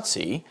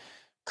neo-Nazi,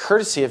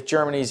 courtesy of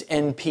Germany's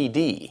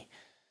NPD.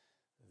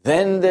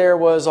 Then there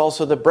was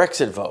also the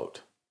Brexit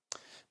vote.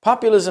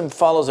 Populism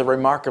follows a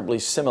remarkably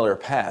similar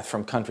path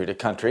from country to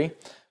country.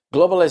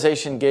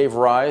 Globalization gave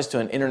rise to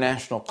an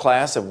international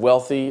class of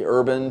wealthy,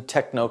 urban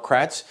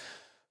technocrats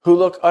who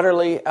look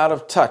utterly out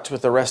of touch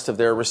with the rest of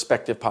their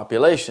respective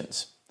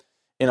populations.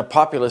 In a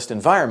populist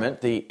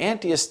environment, the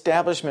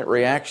anti-establishment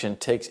reaction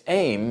takes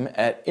aim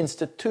at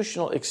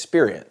institutional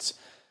experience,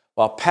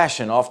 while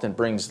passion often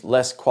brings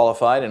less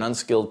qualified and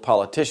unskilled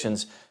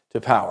politicians to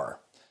power.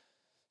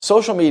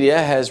 Social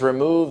media has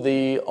removed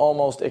the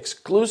almost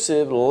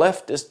exclusive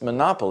leftist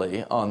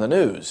monopoly on the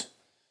news.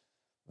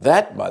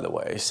 That, by the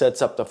way,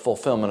 sets up the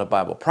fulfillment of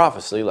Bible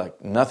prophecy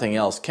like nothing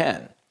else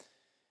can.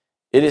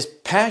 It is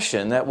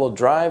passion that will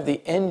drive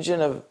the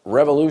engine of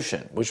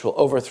revolution, which will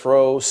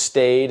overthrow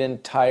staid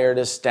and tired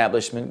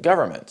establishment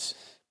governments.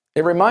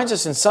 It reminds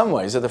us in some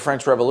ways of the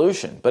French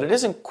Revolution, but it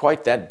isn't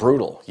quite that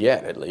brutal,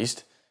 yet at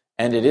least,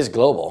 and it is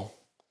global.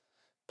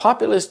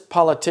 Populist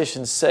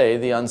politicians say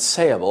the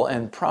unsayable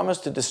and promise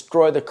to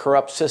destroy the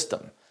corrupt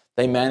system.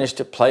 They manage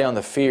to play on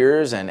the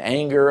fears and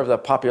anger of the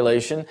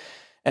population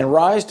and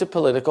rise to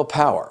political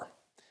power.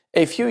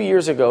 A few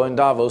years ago in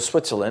Davos,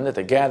 Switzerland, at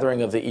the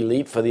gathering of the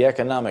elite for the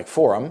Economic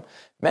Forum,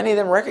 many of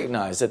them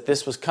recognized that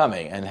this was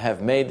coming and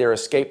have made their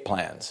escape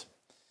plans.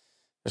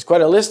 There's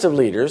quite a list of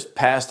leaders,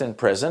 past and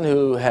present,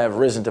 who have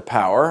risen to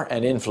power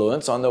and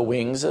influence on the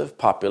wings of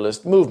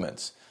populist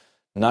movements.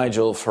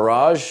 Nigel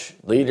Farage,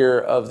 leader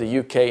of the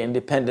UK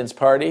Independence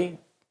Party,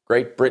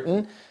 Great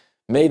Britain,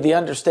 made the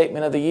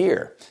understatement of the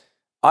year.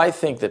 I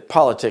think that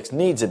politics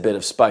needs a bit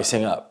of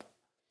spicing up.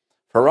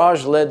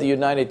 Farage led the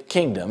United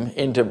Kingdom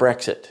into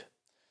Brexit.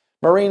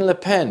 Marine Le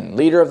Pen,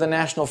 leader of the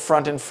National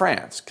Front in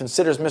France,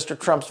 considers Mr.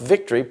 Trump's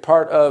victory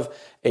part of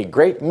a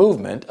great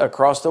movement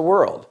across the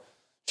world.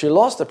 She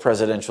lost the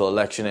presidential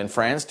election in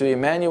France to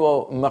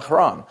Emmanuel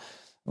Macron,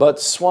 but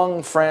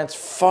swung France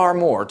far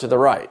more to the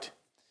right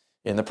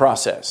in the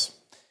process.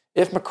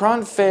 If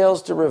Macron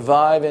fails to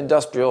revive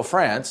industrial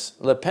France,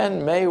 Le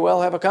Pen may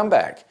well have a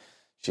comeback.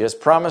 She has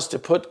promised to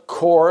put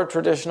core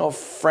traditional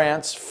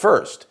France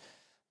first.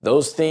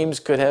 Those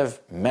themes could have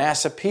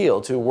mass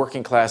appeal to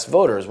working-class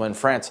voters when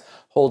France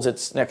holds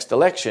its next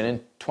election in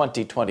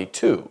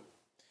 2022.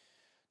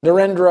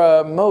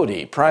 Narendra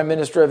Modi, Prime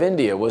Minister of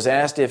India, was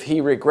asked if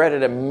he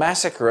regretted a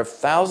massacre of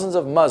thousands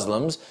of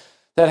Muslims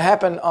that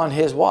happened on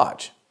his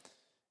watch.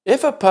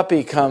 If a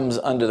puppy comes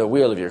under the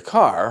wheel of your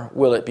car,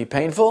 will it be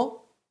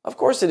painful? Of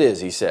course it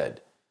is, he said.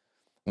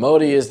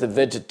 Modi is the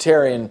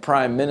vegetarian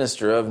Prime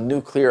Minister of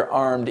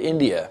nuclear-armed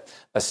India,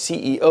 a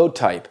CEO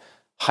type,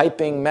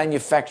 hyping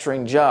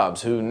manufacturing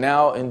jobs, who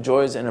now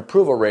enjoys an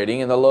approval rating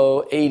in the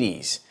low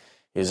 80s.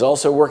 He is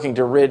also working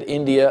to rid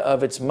India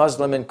of its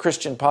Muslim and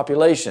Christian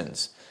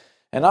populations.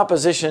 An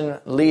opposition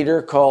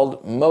leader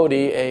called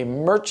Modi a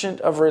merchant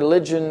of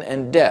religion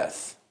and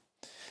death.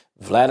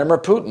 Vladimir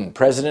Putin,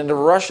 president of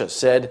Russia,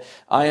 said,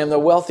 "I am the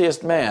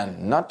wealthiest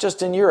man, not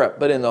just in Europe,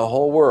 but in the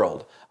whole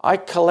world. I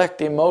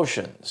collect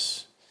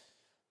emotions."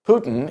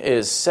 Putin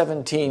is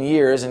 17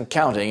 years and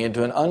counting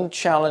into an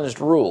unchallenged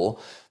rule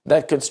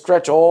that could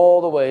stretch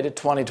all the way to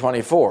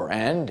 2024,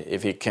 and,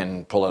 if he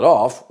can pull it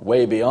off,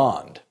 way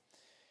beyond.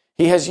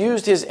 He has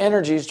used his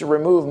energies to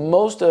remove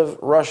most of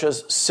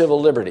Russia's civil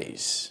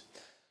liberties.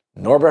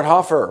 Norbert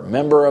Hofer,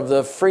 member of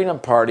the Freedom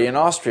Party in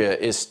Austria,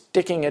 is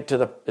sticking it to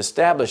the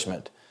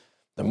establishment.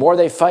 "The more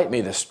they fight me,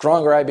 the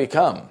stronger I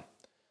become."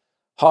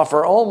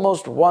 Hofer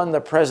almost won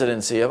the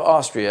presidency of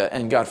Austria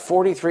and got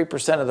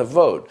 43% of the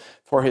vote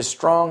for his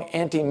strong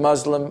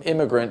anti-Muslim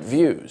immigrant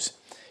views.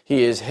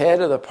 He is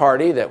head of the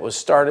party that was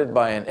started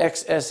by an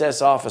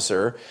ex-SS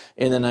officer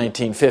in the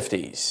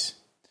 1950s.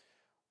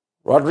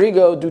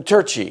 Rodrigo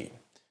Duterte,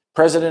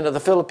 president of the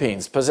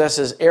Philippines,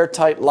 possesses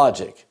airtight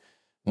logic.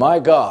 "My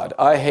God,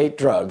 I hate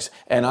drugs,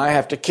 and I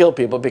have to kill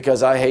people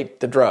because I hate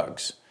the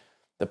drugs."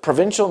 The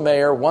provincial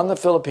mayor won the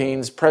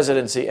Philippines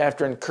presidency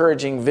after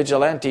encouraging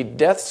vigilante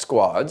death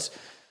squads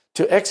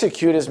to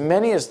execute as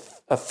many as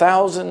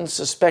 1,000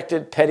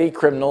 suspected petty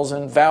criminals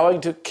and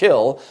vowing to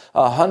kill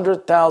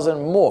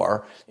 100,000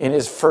 more in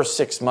his first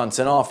 6 months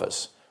in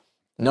office.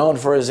 Known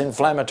for his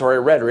inflammatory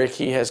rhetoric,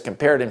 he has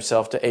compared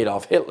himself to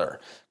Adolf Hitler,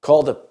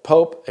 called the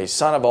Pope a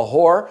son of a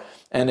whore,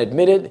 and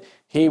admitted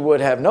he would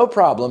have no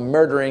problem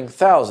murdering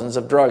thousands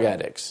of drug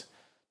addicts.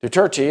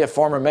 Duterte, a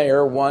former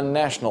mayor, won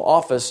national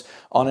office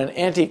on an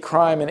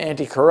anti-crime and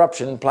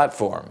anti-corruption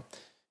platform.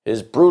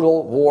 His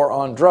brutal war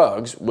on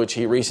drugs, which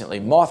he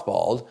recently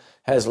mothballed,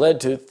 has led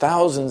to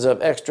thousands of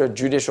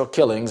extrajudicial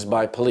killings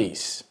by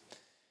police.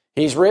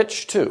 He's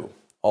rich, too,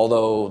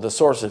 although the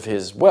source of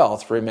his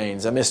wealth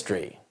remains a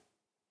mystery.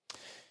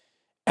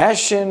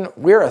 Ashin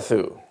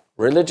Wirathu,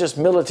 religious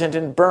militant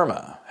in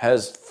Burma,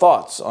 has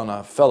thoughts on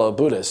a fellow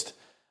Buddhist.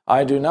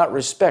 "I do not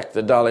respect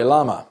the Dalai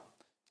Lama."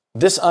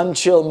 This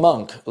unchill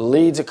monk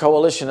leads a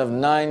coalition of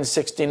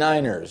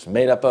 969ers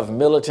made up of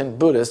militant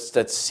Buddhists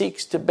that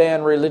seeks to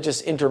ban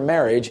religious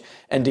intermarriage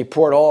and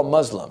deport all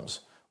Muslims.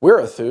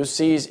 Wirathu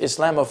sees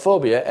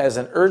Islamophobia as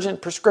an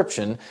urgent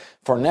prescription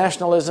for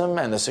nationalism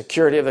and the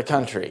security of the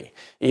country,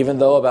 even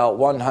though about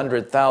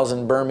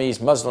 100,000 Burmese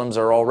Muslims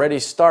are already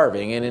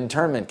starving in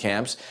internment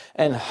camps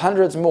and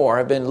hundreds more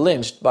have been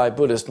lynched by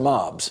Buddhist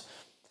mobs.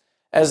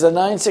 As the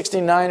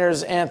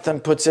 969ers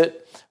anthem puts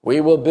it, "We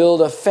will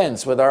build a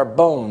fence with our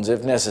bones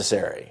if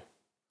necessary."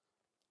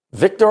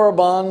 Viktor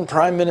Orbán,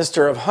 Prime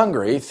Minister of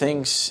Hungary,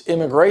 thinks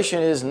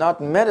immigration is not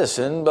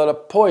medicine but a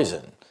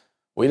poison.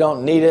 "We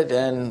don't need it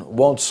and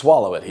won't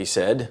swallow it," he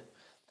said.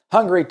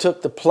 Hungary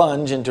took the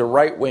plunge into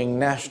right-wing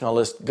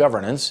nationalist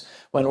governance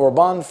when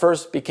Orbán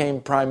first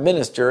became prime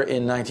minister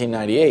in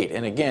 1998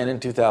 and again in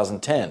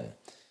 2010.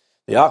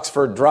 The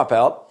Oxford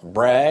dropout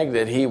bragged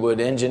that he would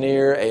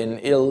engineer an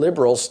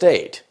illiberal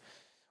state.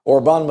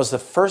 Orbán was the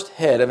first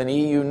head of an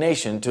EU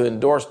nation to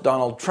endorse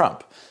Donald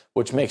Trump,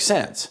 which makes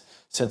sense,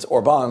 since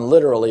Orbán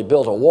literally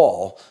built a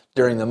wall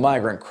during the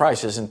migrant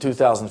crisis in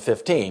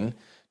 2015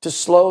 to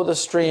slow the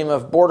stream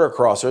of border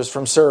crossers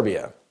from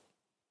Serbia.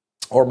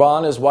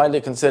 Orbán is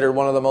widely considered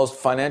one of the most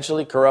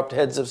financially corrupt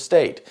heads of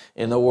state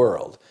in the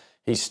world.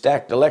 He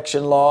stacked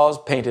election laws,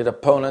 painted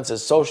opponents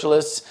as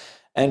socialists,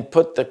 and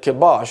put the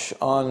kibosh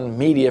on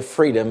media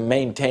freedom,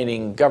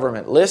 maintaining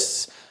government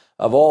lists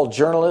of all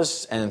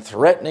journalists and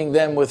threatening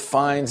them with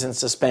fines and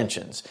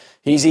suspensions.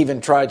 He's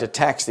even tried to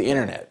tax the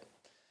internet.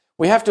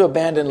 We have to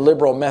abandon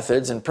liberal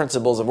methods and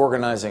principles of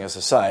organizing a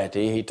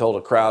society, he told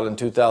a crowd in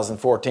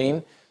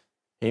 2014.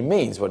 He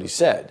means what he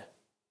said.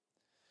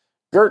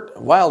 Geert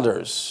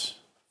Wilders,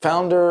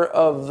 founder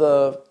of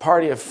the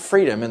Party of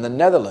Freedom in the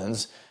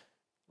Netherlands,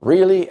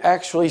 really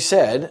actually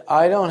said,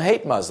 "I don't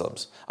hate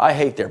Muslims. I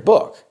hate their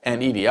book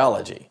and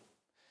ideology."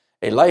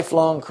 A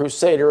lifelong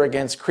crusader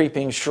against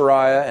creeping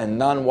Sharia and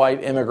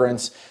non-white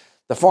immigrants,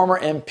 the former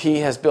MP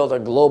has built a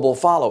global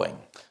following.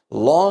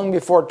 Long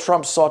before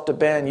Trump sought to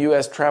ban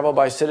U.S. travel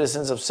by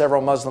citizens of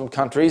several Muslim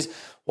countries,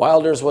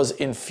 Wilders was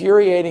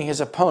infuriating his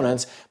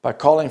opponents by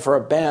calling for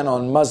a ban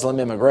on Muslim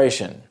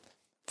immigration.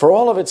 For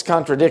all of its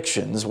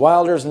contradictions,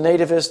 Wilders'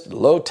 nativist,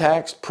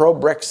 low-tax,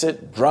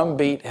 pro-Brexit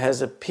drumbeat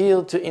has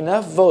appealed to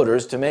enough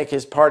voters to make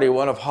his party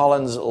one of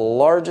Holland's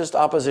largest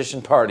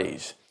opposition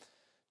parties.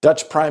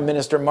 Dutch Prime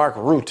Minister Mark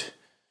Rutte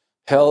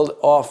held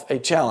off a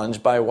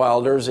challenge by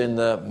Wilders in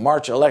the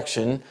March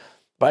election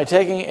by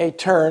taking a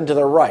turn to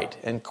the right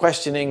and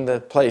questioning the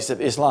place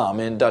of Islam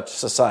in Dutch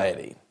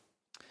society.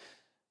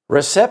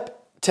 Recep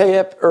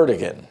Tayyip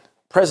Erdogan,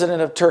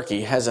 President of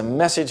Turkey, has a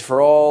message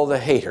for all the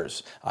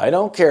haters. "I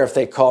don't care if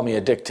they call me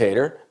a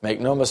dictator. Make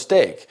no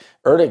mistake,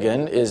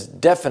 Erdogan is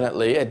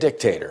definitely a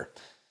dictator."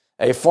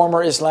 A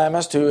former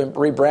Islamist who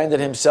rebranded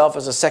himself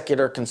as a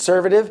secular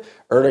conservative,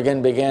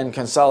 Erdogan began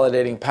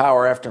consolidating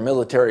power after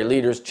military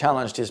leaders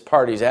challenged his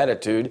party's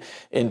attitude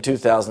in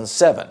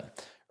 2007.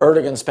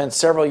 Erdogan spent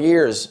several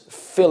years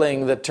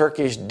filling the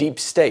Turkish deep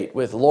state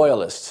with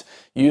loyalists,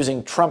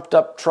 using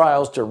trumped-up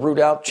trials to root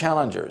out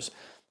challengers.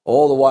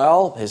 All the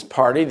while, his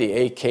party, the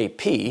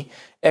AKP,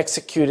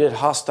 executed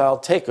hostile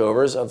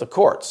takeovers of the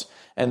courts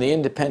and the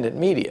independent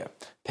media,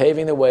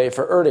 paving the way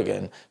for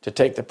Erdogan to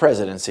take the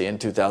presidency in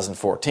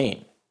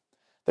 2014.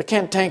 The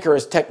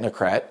cantankerous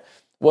technocrat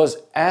was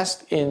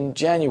asked in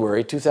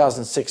January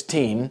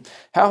 2016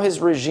 how his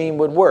regime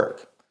would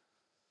work.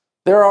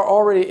 "There are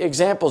already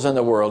examples in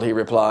the world," he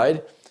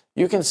replied.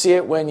 "You can see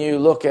it when you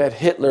look at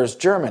Hitler's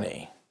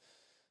Germany."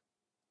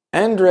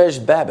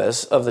 Andrej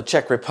Babis of the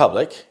Czech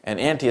Republic, an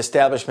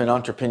anti-establishment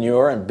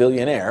entrepreneur and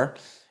billionaire,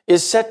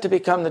 is set to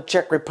become the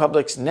Czech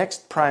Republic's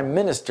next prime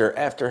minister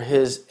after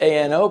his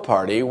ANO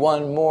party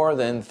won more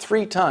than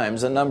 3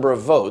 times the number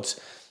of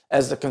votes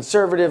as the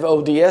conservative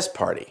ODS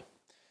party,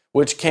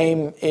 which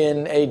came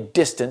in a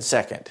distant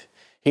second.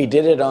 He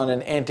did it on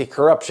an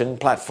anti-corruption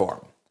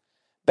platform.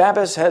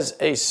 Babis has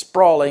a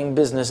sprawling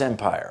business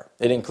empire.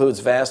 It includes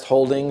vast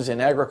holdings in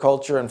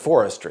agriculture and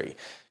forestry,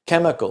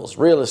 chemicals,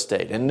 real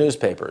estate, and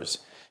newspapers.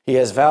 He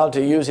has vowed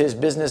to use his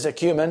business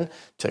acumen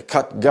to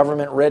cut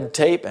government red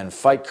tape and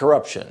fight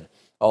corruption,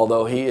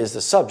 although he is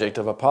the subject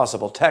of a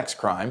possible tax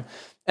crime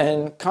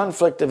and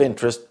conflict of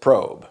interest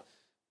probe.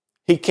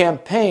 He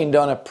campaigned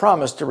on a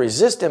promise to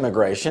resist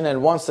immigration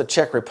and wants the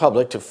Czech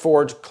Republic to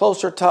forge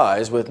closer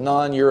ties with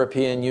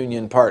non-European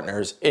Union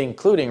partners,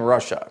 including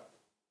Russia.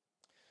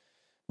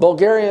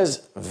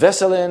 Bulgaria's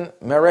Veselin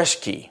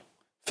Mereshki,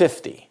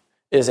 50,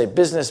 is a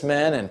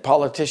businessman and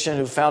politician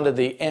who founded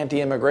the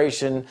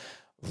anti-immigration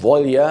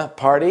Volya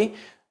Party.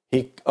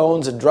 He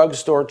owns a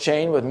drugstore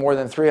chain with more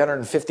than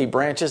 350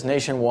 branches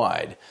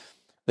nationwide.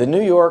 The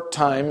New York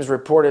Times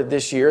reported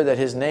this year that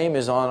his name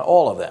is on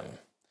all of them.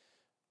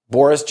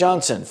 Boris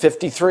Johnson,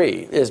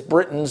 53, is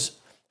Britain's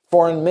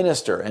foreign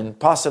minister and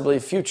possibly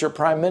future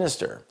prime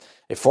minister.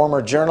 A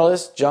former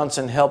journalist,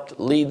 Johnson helped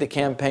lead the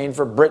campaign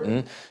for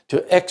Britain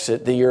to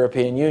exit the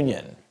European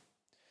Union.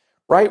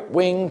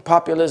 Right-wing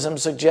populism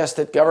suggests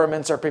that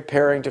governments are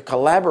preparing to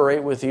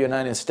collaborate with the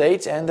United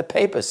States and the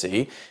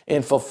papacy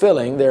in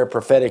fulfilling their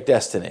prophetic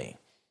destiny.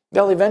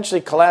 They'll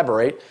eventually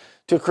collaborate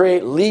to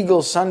create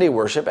legal Sunday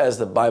worship as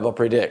the Bible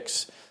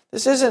predicts.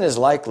 This isn't as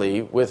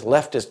likely with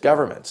leftist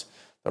governments.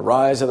 The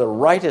rise of the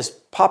rightist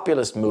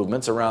populist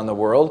movements around the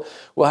world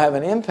will have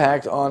an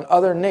impact on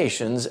other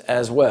nations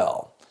as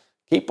well.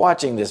 Keep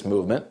watching this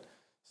movement.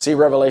 See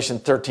Revelation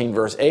 13,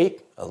 verse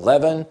 8,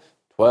 11,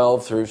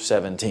 12 through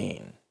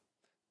 17.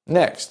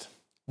 Next,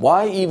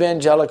 why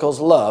evangelicals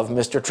love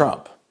Mr.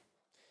 Trump.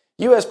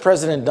 U.S.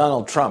 President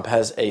Donald Trump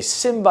has a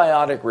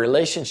symbiotic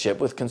relationship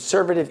with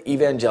conservative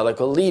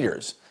evangelical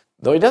leaders.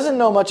 Though he doesn't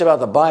know much about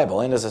the Bible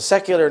and is a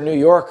secular New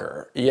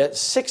Yorker, yet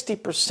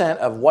 60%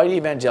 of white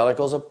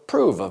evangelicals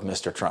approve of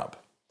Mr. Trump.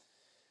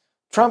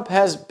 Trump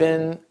has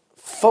been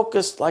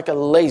focused like a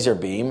laser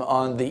beam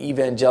on the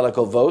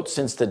evangelical vote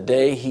since the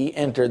day he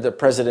entered the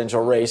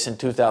presidential race in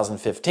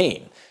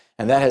 2015.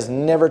 And that has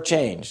never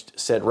changed,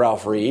 said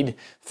Ralph Reed,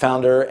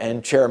 founder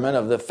and chairman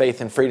of the Faith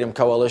and Freedom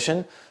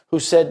Coalition, who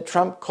said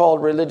Trump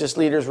called religious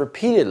leaders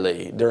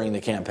repeatedly during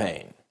the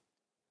campaign.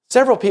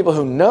 Several people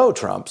who know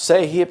Trump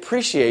say he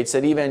appreciates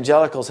that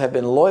evangelicals have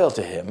been loyal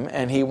to him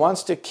and he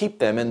wants to keep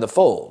them in the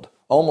fold,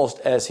 almost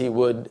as he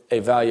would a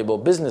valuable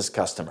business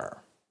customer.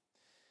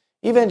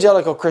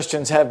 Evangelical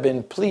Christians have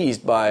been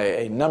pleased by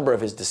a number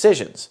of his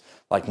decisions,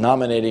 like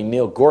nominating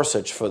Neil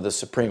Gorsuch for the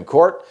Supreme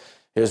Court,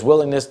 his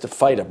willingness to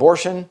fight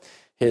abortion,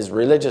 his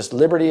religious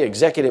liberty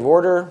executive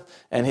order,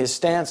 and his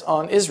stance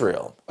on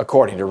Israel,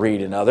 according to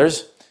Reed and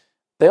others.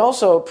 They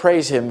also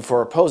praise him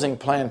for opposing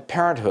Planned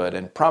Parenthood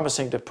and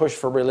promising to push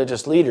for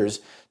religious leaders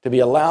to be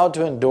allowed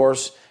to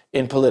endorse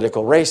in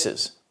political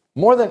races.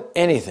 More than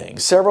anything,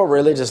 several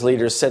religious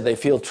leaders said they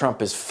feel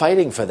Trump is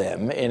fighting for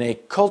them in a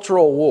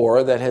cultural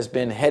war that has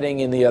been heading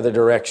in the other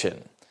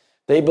direction.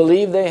 They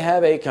believe they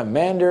have a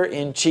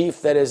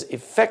commander-in-chief that is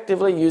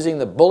effectively using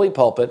the bully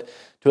pulpit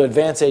to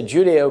advance a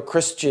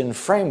Judeo-Christian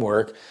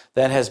framework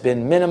that has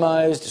been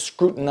minimized,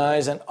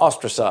 scrutinized, and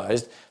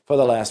ostracized for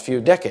the last few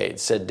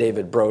decades, said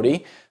David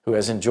Brody, who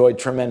has enjoyed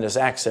tremendous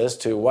access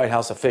to White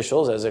House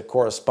officials as a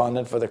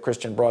correspondent for the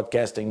Christian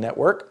Broadcasting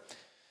Network.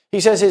 He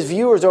says his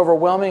viewers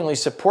overwhelmingly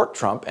support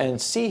Trump and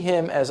see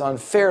him as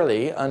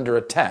unfairly under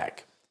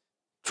attack.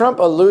 Trump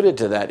alluded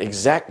to that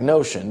exact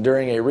notion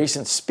during a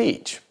recent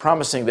speech,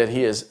 promising that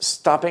he is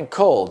stopping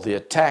cold the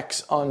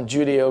attacks on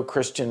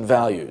Judeo-Christian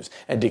values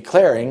and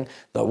declaring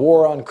the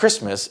war on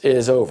Christmas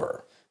is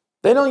over.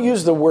 They don't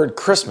use the word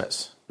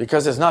Christmas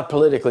because it's not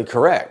politically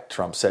correct,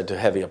 Trump said to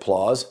heavy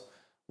applause.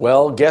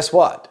 Well, guess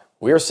what?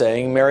 We're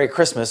saying Merry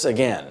Christmas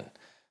again.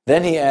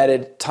 Then he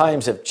added,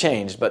 times have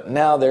changed, but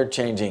now they're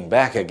changing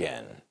back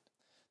again.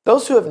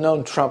 Those who have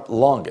known Trump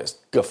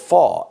longest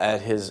guffaw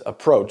at his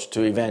approach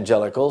to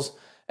evangelicals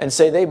and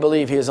say they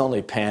believe he is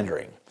only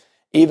pandering.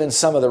 Even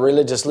some of the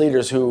religious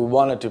leaders who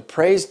wanted to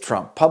praise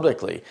Trump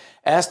publicly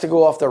asked to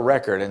go off the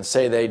record and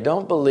say they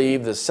don't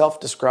believe the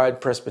self-described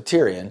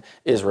Presbyterian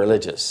is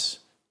religious.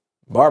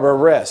 Barbara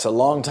Ress, a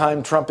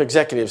longtime Trump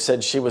executive,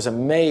 said she was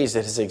amazed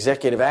at his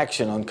executive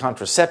action on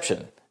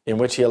contraception, in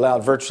which he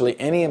allowed virtually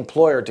any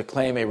employer to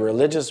claim a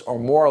religious or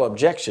moral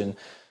objection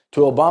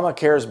to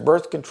Obamacare's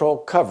birth control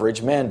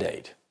coverage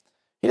mandate.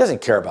 He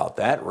doesn't care about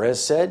that,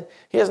 Rez said.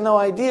 He has no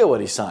idea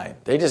what he signed.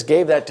 They just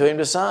gave that to him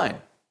to sign.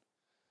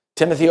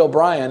 Timothy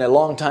O'Brien, a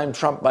longtime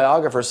Trump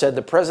biographer, said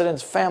the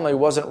president's family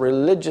wasn't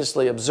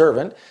religiously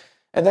observant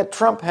and that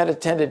Trump had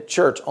attended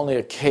church only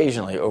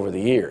occasionally over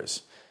the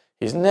years.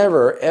 He's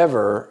never,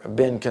 ever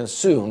been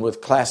consumed with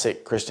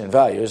classic Christian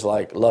values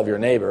like love your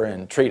neighbor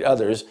and treat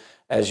others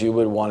as you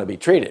would want to be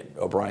treated,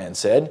 O'Brien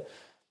said.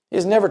 He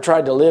has never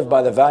tried to live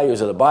by the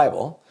values of the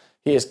Bible.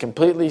 He is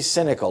completely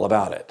cynical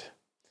about it.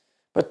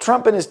 But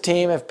Trump and his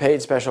team have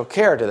paid special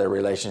care to their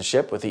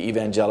relationship with the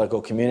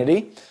evangelical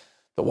community.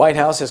 The White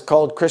House has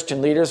called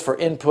Christian leaders for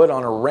input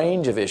on a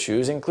range of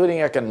issues,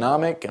 including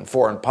economic and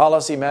foreign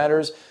policy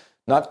matters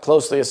not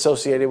closely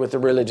associated with the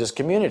religious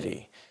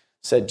community,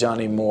 said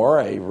Johnny Moore,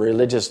 a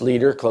religious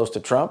leader close to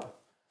Trump.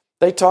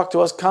 They talk to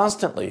us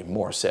constantly,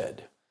 Moore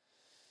said.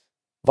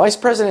 Vice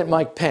President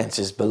Mike Pence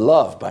is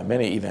beloved by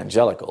many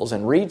evangelicals,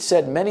 and Reed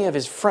said many of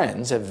his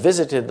friends have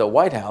visited the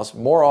White House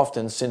more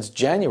often since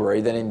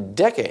January than in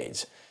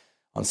decades.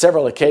 On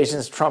several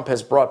occasions, Trump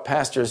has brought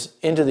pastors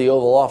into the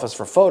Oval Office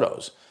for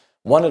photos.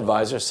 One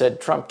advisor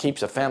said Trump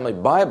keeps a family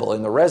Bible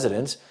in the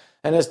residence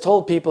and has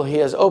told people he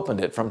has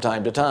opened it from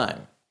time to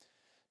time.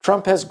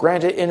 Trump has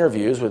granted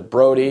interviews with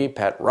Brody,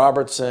 Pat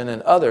Robertson,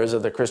 and others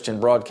of the Christian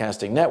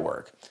Broadcasting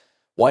Network.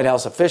 White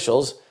House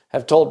officials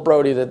have told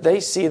Brody that they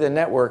see the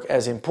network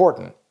as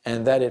important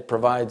and that it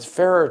provides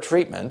fairer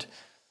treatment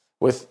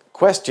with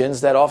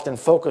questions that often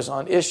focus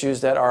on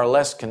issues that are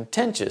less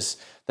contentious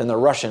than the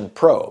Russian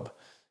probe,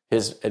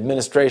 his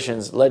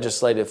administration's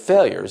legislative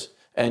failures,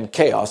 and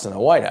chaos in the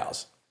White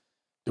House.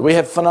 Do we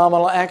have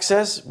phenomenal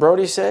access?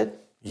 Brody said.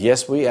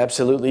 Yes, we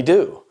absolutely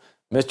do.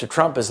 Mr.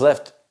 Trump has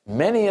left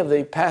many of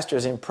the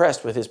pastors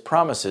impressed with his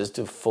promises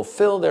to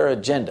fulfill their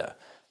agenda,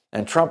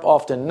 and Trump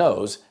often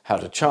knows how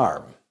to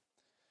charm.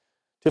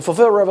 To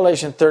fulfill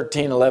Revelation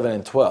 13, 11,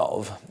 and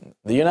 12,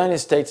 the United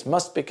States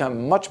must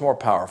become much more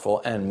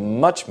powerful and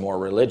much more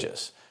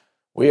religious.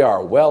 We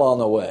are well on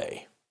the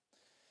way.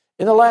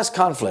 In the last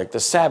conflict, the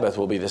Sabbath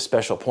will be the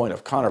special point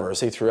of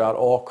controversy throughout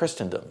all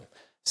Christendom.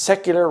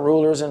 Secular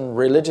rulers and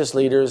religious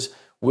leaders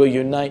will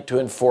unite to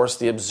enforce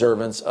the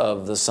observance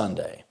of the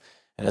Sunday.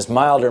 And as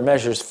milder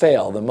measures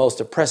fail, the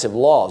most oppressive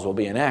laws will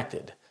be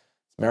enacted.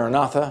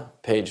 Maranatha,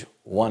 page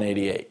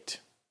 188.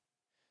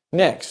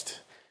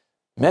 Next,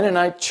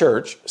 Mennonite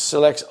Church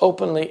selects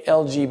openly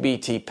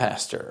LGBT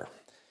pastor.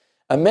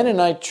 A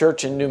Mennonite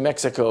church in New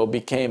Mexico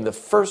became the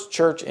first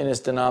church in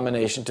its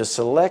denomination to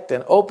select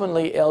an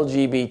openly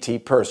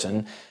LGBT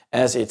person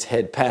as its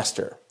head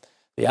pastor.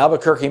 The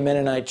Albuquerque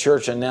Mennonite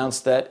Church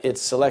announced that it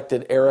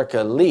selected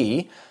Erica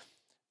Lee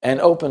an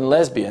open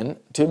lesbian,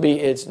 to be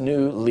its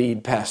new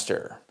lead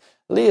pastor.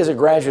 Lee is a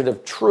graduate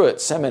of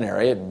Truett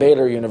Seminary at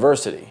Baylor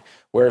University,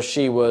 where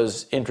she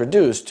was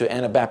introduced to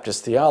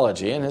Anabaptist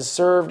theology and has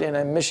served in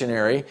a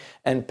missionary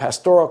and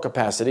pastoral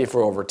capacity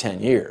for over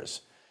 10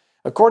 years.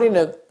 According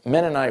to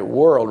Mennonite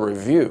World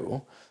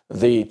Review,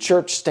 the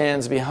church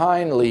stands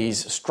behind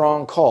Lee's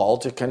strong call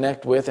to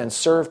connect with and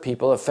serve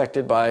people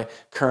affected by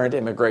current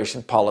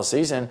immigration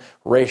policies and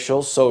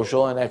racial,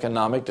 social, and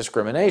economic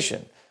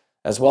discrimination,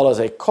 as well as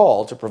a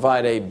call to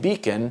provide a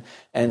beacon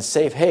and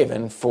safe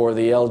haven for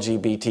the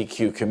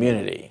LGBTQ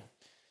community.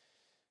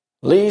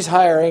 Lee's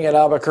hiring at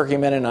Albuquerque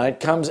Mennonite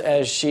comes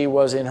as she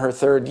was in her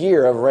third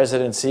year of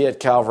residency at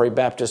Calvary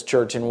Baptist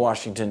Church in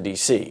Washington,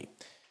 D.C.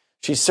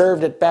 She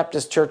served at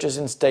Baptist churches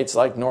in states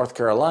like North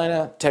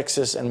Carolina,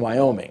 Texas, and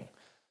Wyoming.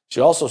 She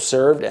also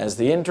served as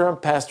the interim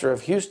pastor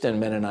of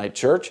Houston Mennonite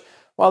Church,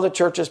 while the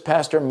church's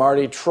pastor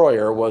Marty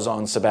Troyer was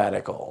on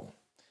sabbatical.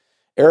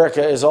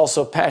 Erica is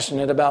also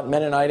passionate about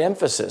Mennonite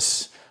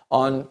emphasis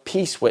on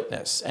peace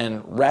witness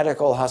and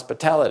radical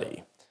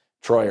hospitality.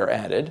 Troyer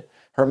added,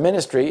 her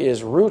ministry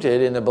is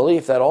rooted in the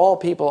belief that all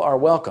people are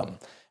welcome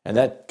and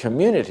that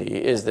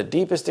community is the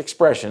deepest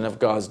expression of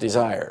God's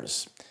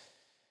desires.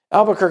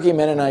 Albuquerque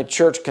Mennonite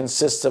Church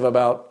consists of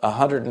about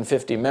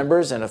 150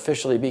 members and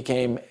officially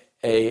became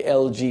a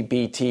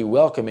LGBT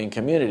welcoming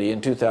community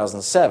in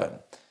 2007.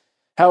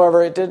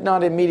 However, it did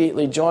not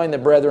immediately join the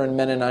Brethren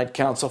Mennonite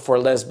Council for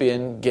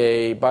Lesbian,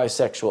 Gay,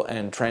 Bisexual,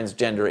 and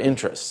Transgender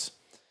Interests.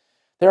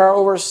 There are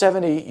over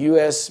 70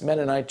 U.S.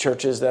 Mennonite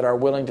churches that are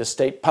willing to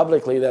state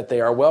publicly that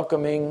they are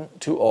welcoming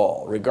to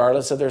all,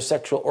 regardless of their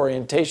sexual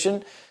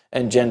orientation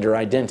and gender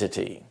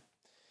identity.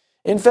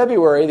 In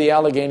February, the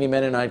Allegheny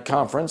Mennonite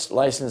Conference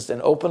licensed an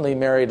openly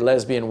married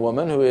lesbian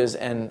woman who is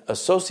an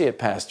associate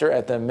pastor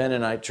at the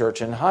Mennonite Church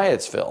in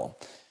Hyattsville.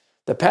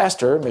 The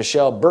pastor,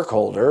 Michelle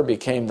Burkholder,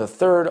 became the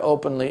third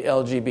openly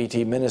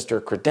LGBT minister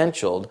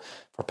credentialed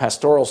for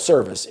pastoral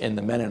service in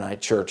the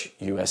Mennonite Church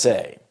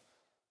USA.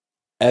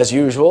 As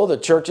usual, the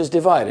church is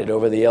divided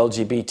over the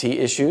LGBT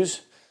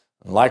issues.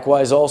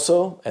 Likewise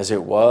also, as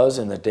it was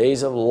in the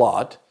days of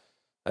Lot,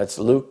 that's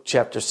Luke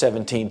chapter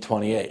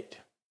 17:28.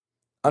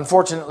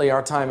 Unfortunately,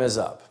 our time is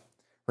up.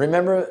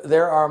 Remember,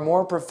 there are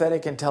more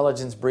prophetic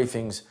intelligence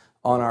briefings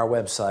on our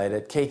website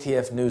at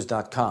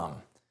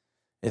ktfnews.com.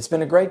 It's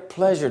been a great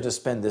pleasure to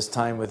spend this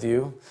time with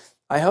you.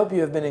 I hope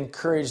you have been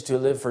encouraged to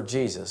live for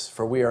Jesus,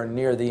 for we are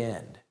near the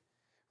end.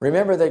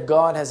 Remember that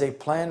God has a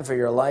plan for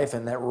your life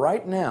and that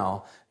right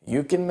now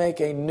you can make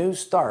a new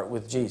start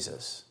with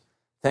Jesus.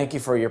 Thank you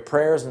for your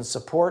prayers and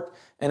support,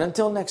 and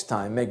until next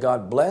time, may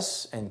God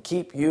bless and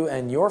keep you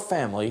and your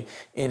family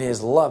in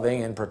His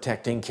loving and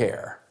protecting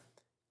care.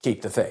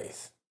 Keep the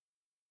faith.